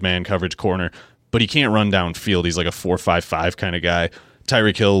 He's a good man coverage corner, but he can't run downfield. He's like a 4-5-5 kind of guy.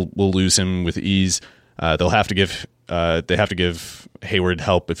 Tyreek Hill will lose him with ease. They have to give Hayward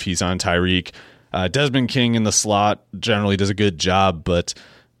help if he's on Tyreek. Desmond King in the slot generally does a good job, but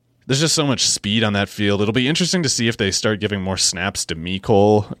there's just so much speed on that field. It'll be interesting to see if they start giving more snaps to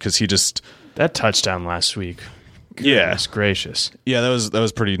Mecole, because that touchdown last week. Goodness gracious. Yeah, that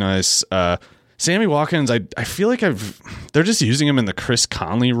was pretty nice. Sammy Watkins, I feel like they're just using him in the Chris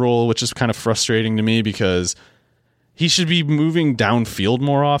Conley role, which is kind of frustrating to me because he should be moving downfield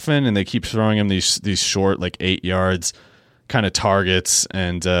more often, and they keep throwing him these short, like 8 yards kind of targets.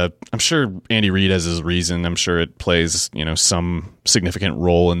 And I'm sure Andy Reid has his reason. I'm sure it plays some significant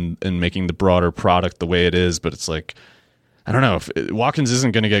role in making the broader product the way it is. But it's like, I don't know, if Watkins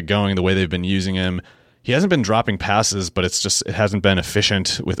isn't going to get going the way they've been using him. He hasn't been dropping passes, but it hasn't been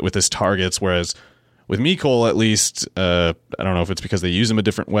efficient with his targets. Whereas with Mecole, at least, I don't know if it's because they use him a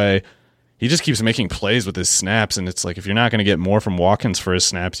different way. He just keeps making plays with his snaps, and it's like, if you're not going to get more from Watkins for his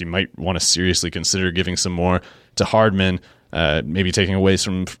snaps, you might want to seriously consider giving some more to Hardman, maybe taking away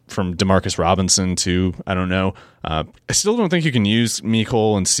from Demarcus Robinson too. I don't know. I still don't think you can use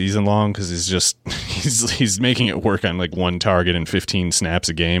Mecole in season long because he's making it work on like 1 target and 15 snaps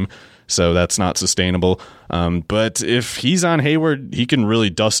a game. So that's not sustainable. But if he's on Hayward, he can really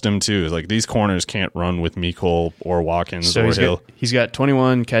dust him too. Like, these corners can't run with Mecole or Watkins or Hill. He's got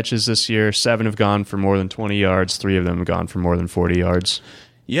 21 catches this year. 7 have gone for more than 20 yards. 3 of them have gone for more than 40 yards.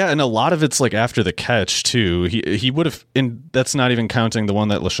 Yeah, and a lot of it's like after the catch too. He would have, and that's not even counting the one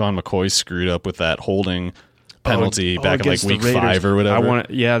that LaShawn McCoy screwed up with that holding penalty back in like week 5 or whatever.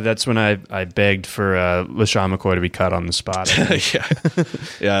 That's when I begged for LaShawn McCoy to be cut on the spot.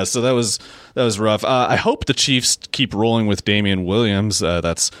 Yeah. So that was rough. I hope the Chiefs keep rolling with Damian Williams.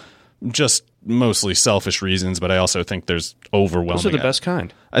 That's just mostly selfish reasons, but I also think there's overwhelming. Those are the best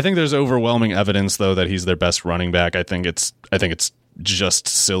kind. I think there's overwhelming evidence though that he's their best running back. I think it's just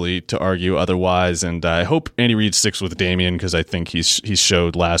silly to argue otherwise, and I hope Andy Reid sticks with Damian because I think he's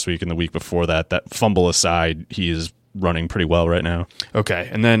showed last week and the week before that fumble aside, he is running pretty well right now. Okay,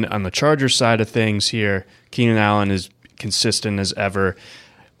 and then on the Chargers side of things here, Keenan Allen is consistent as ever.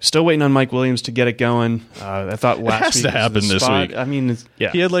 Still waiting on Mike Williams to get it going. I thought last week to happen this week. I mean,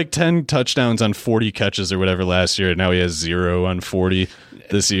 yeah, he had like 10 touchdowns on 40 catches or whatever last year, and now he has 0 on 40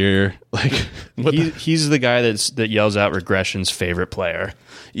 this year. Like, he's the guy that yells out regression's favorite player.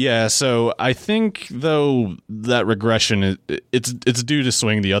 Yeah, so I think though that regression it's due to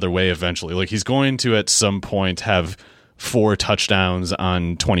swing the other way eventually. Like, he's going to at some point have 4 touchdowns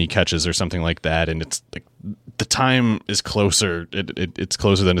on 20 catches or something like that, and it's like the time is closer. It's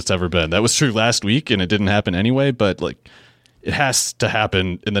closer than it's ever been. That was true last week, and it didn't happen anyway. But like, it has to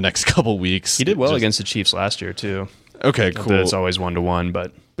happen in the next couple weeks. He did well against the Chiefs last year too. Okay, cool. It's always 1-1,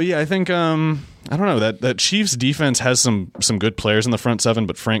 but yeah, I think I don't know, that Chiefs defense has some good players in the front 7,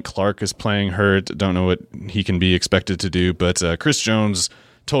 but Frank Clark is playing hurt. Don't know what he can be expected to do, but Chris Jones,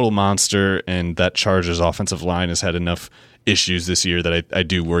 total monster, and that Chargers offensive line has had enough issues this year that I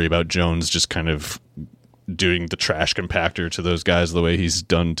do worry about Jones just kind of doing the trash compactor to those guys the way he's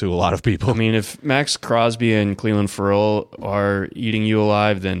done to a lot of people. I mean, if Max Crosby and Cleveland Ferrell are eating you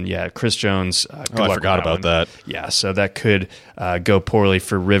alive, then yeah, Chris Jones. I forgot about that. Yeah, so that could go poorly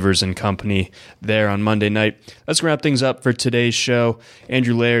for Rivers and company there on Monday night. Let's wrap things up for today's show.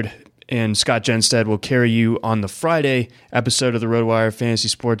 Andrew Laird and Scott Genstead will carry you on the Friday episode of the RotoWire Fantasy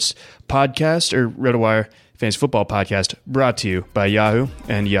Sports Podcast, or RotoWire Fantasy Football Podcast, brought to you by Yahoo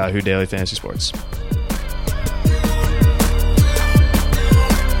and Yahoo Daily Fantasy Sports.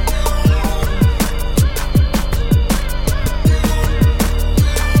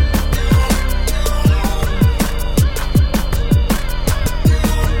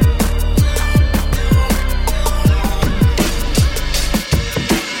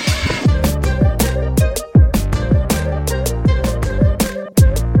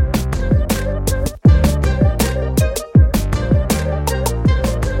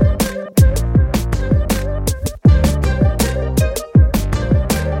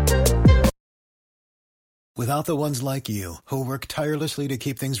 Without the ones like you, who work tirelessly to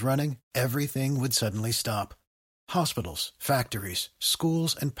keep things running, everything would suddenly stop. Hospitals, factories,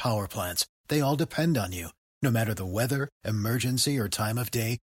 schools, and power plants, they all depend on you. No matter the weather, emergency, or time of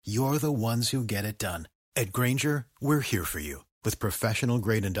day, you're the ones who get it done. At Grainger, we're here for you with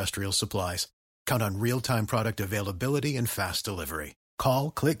professional-grade industrial supplies. Count on real-time product availability and fast delivery.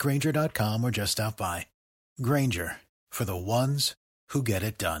 Call, click Grainger.com, or just stop by. Grainger, for the ones who get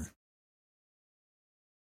it done.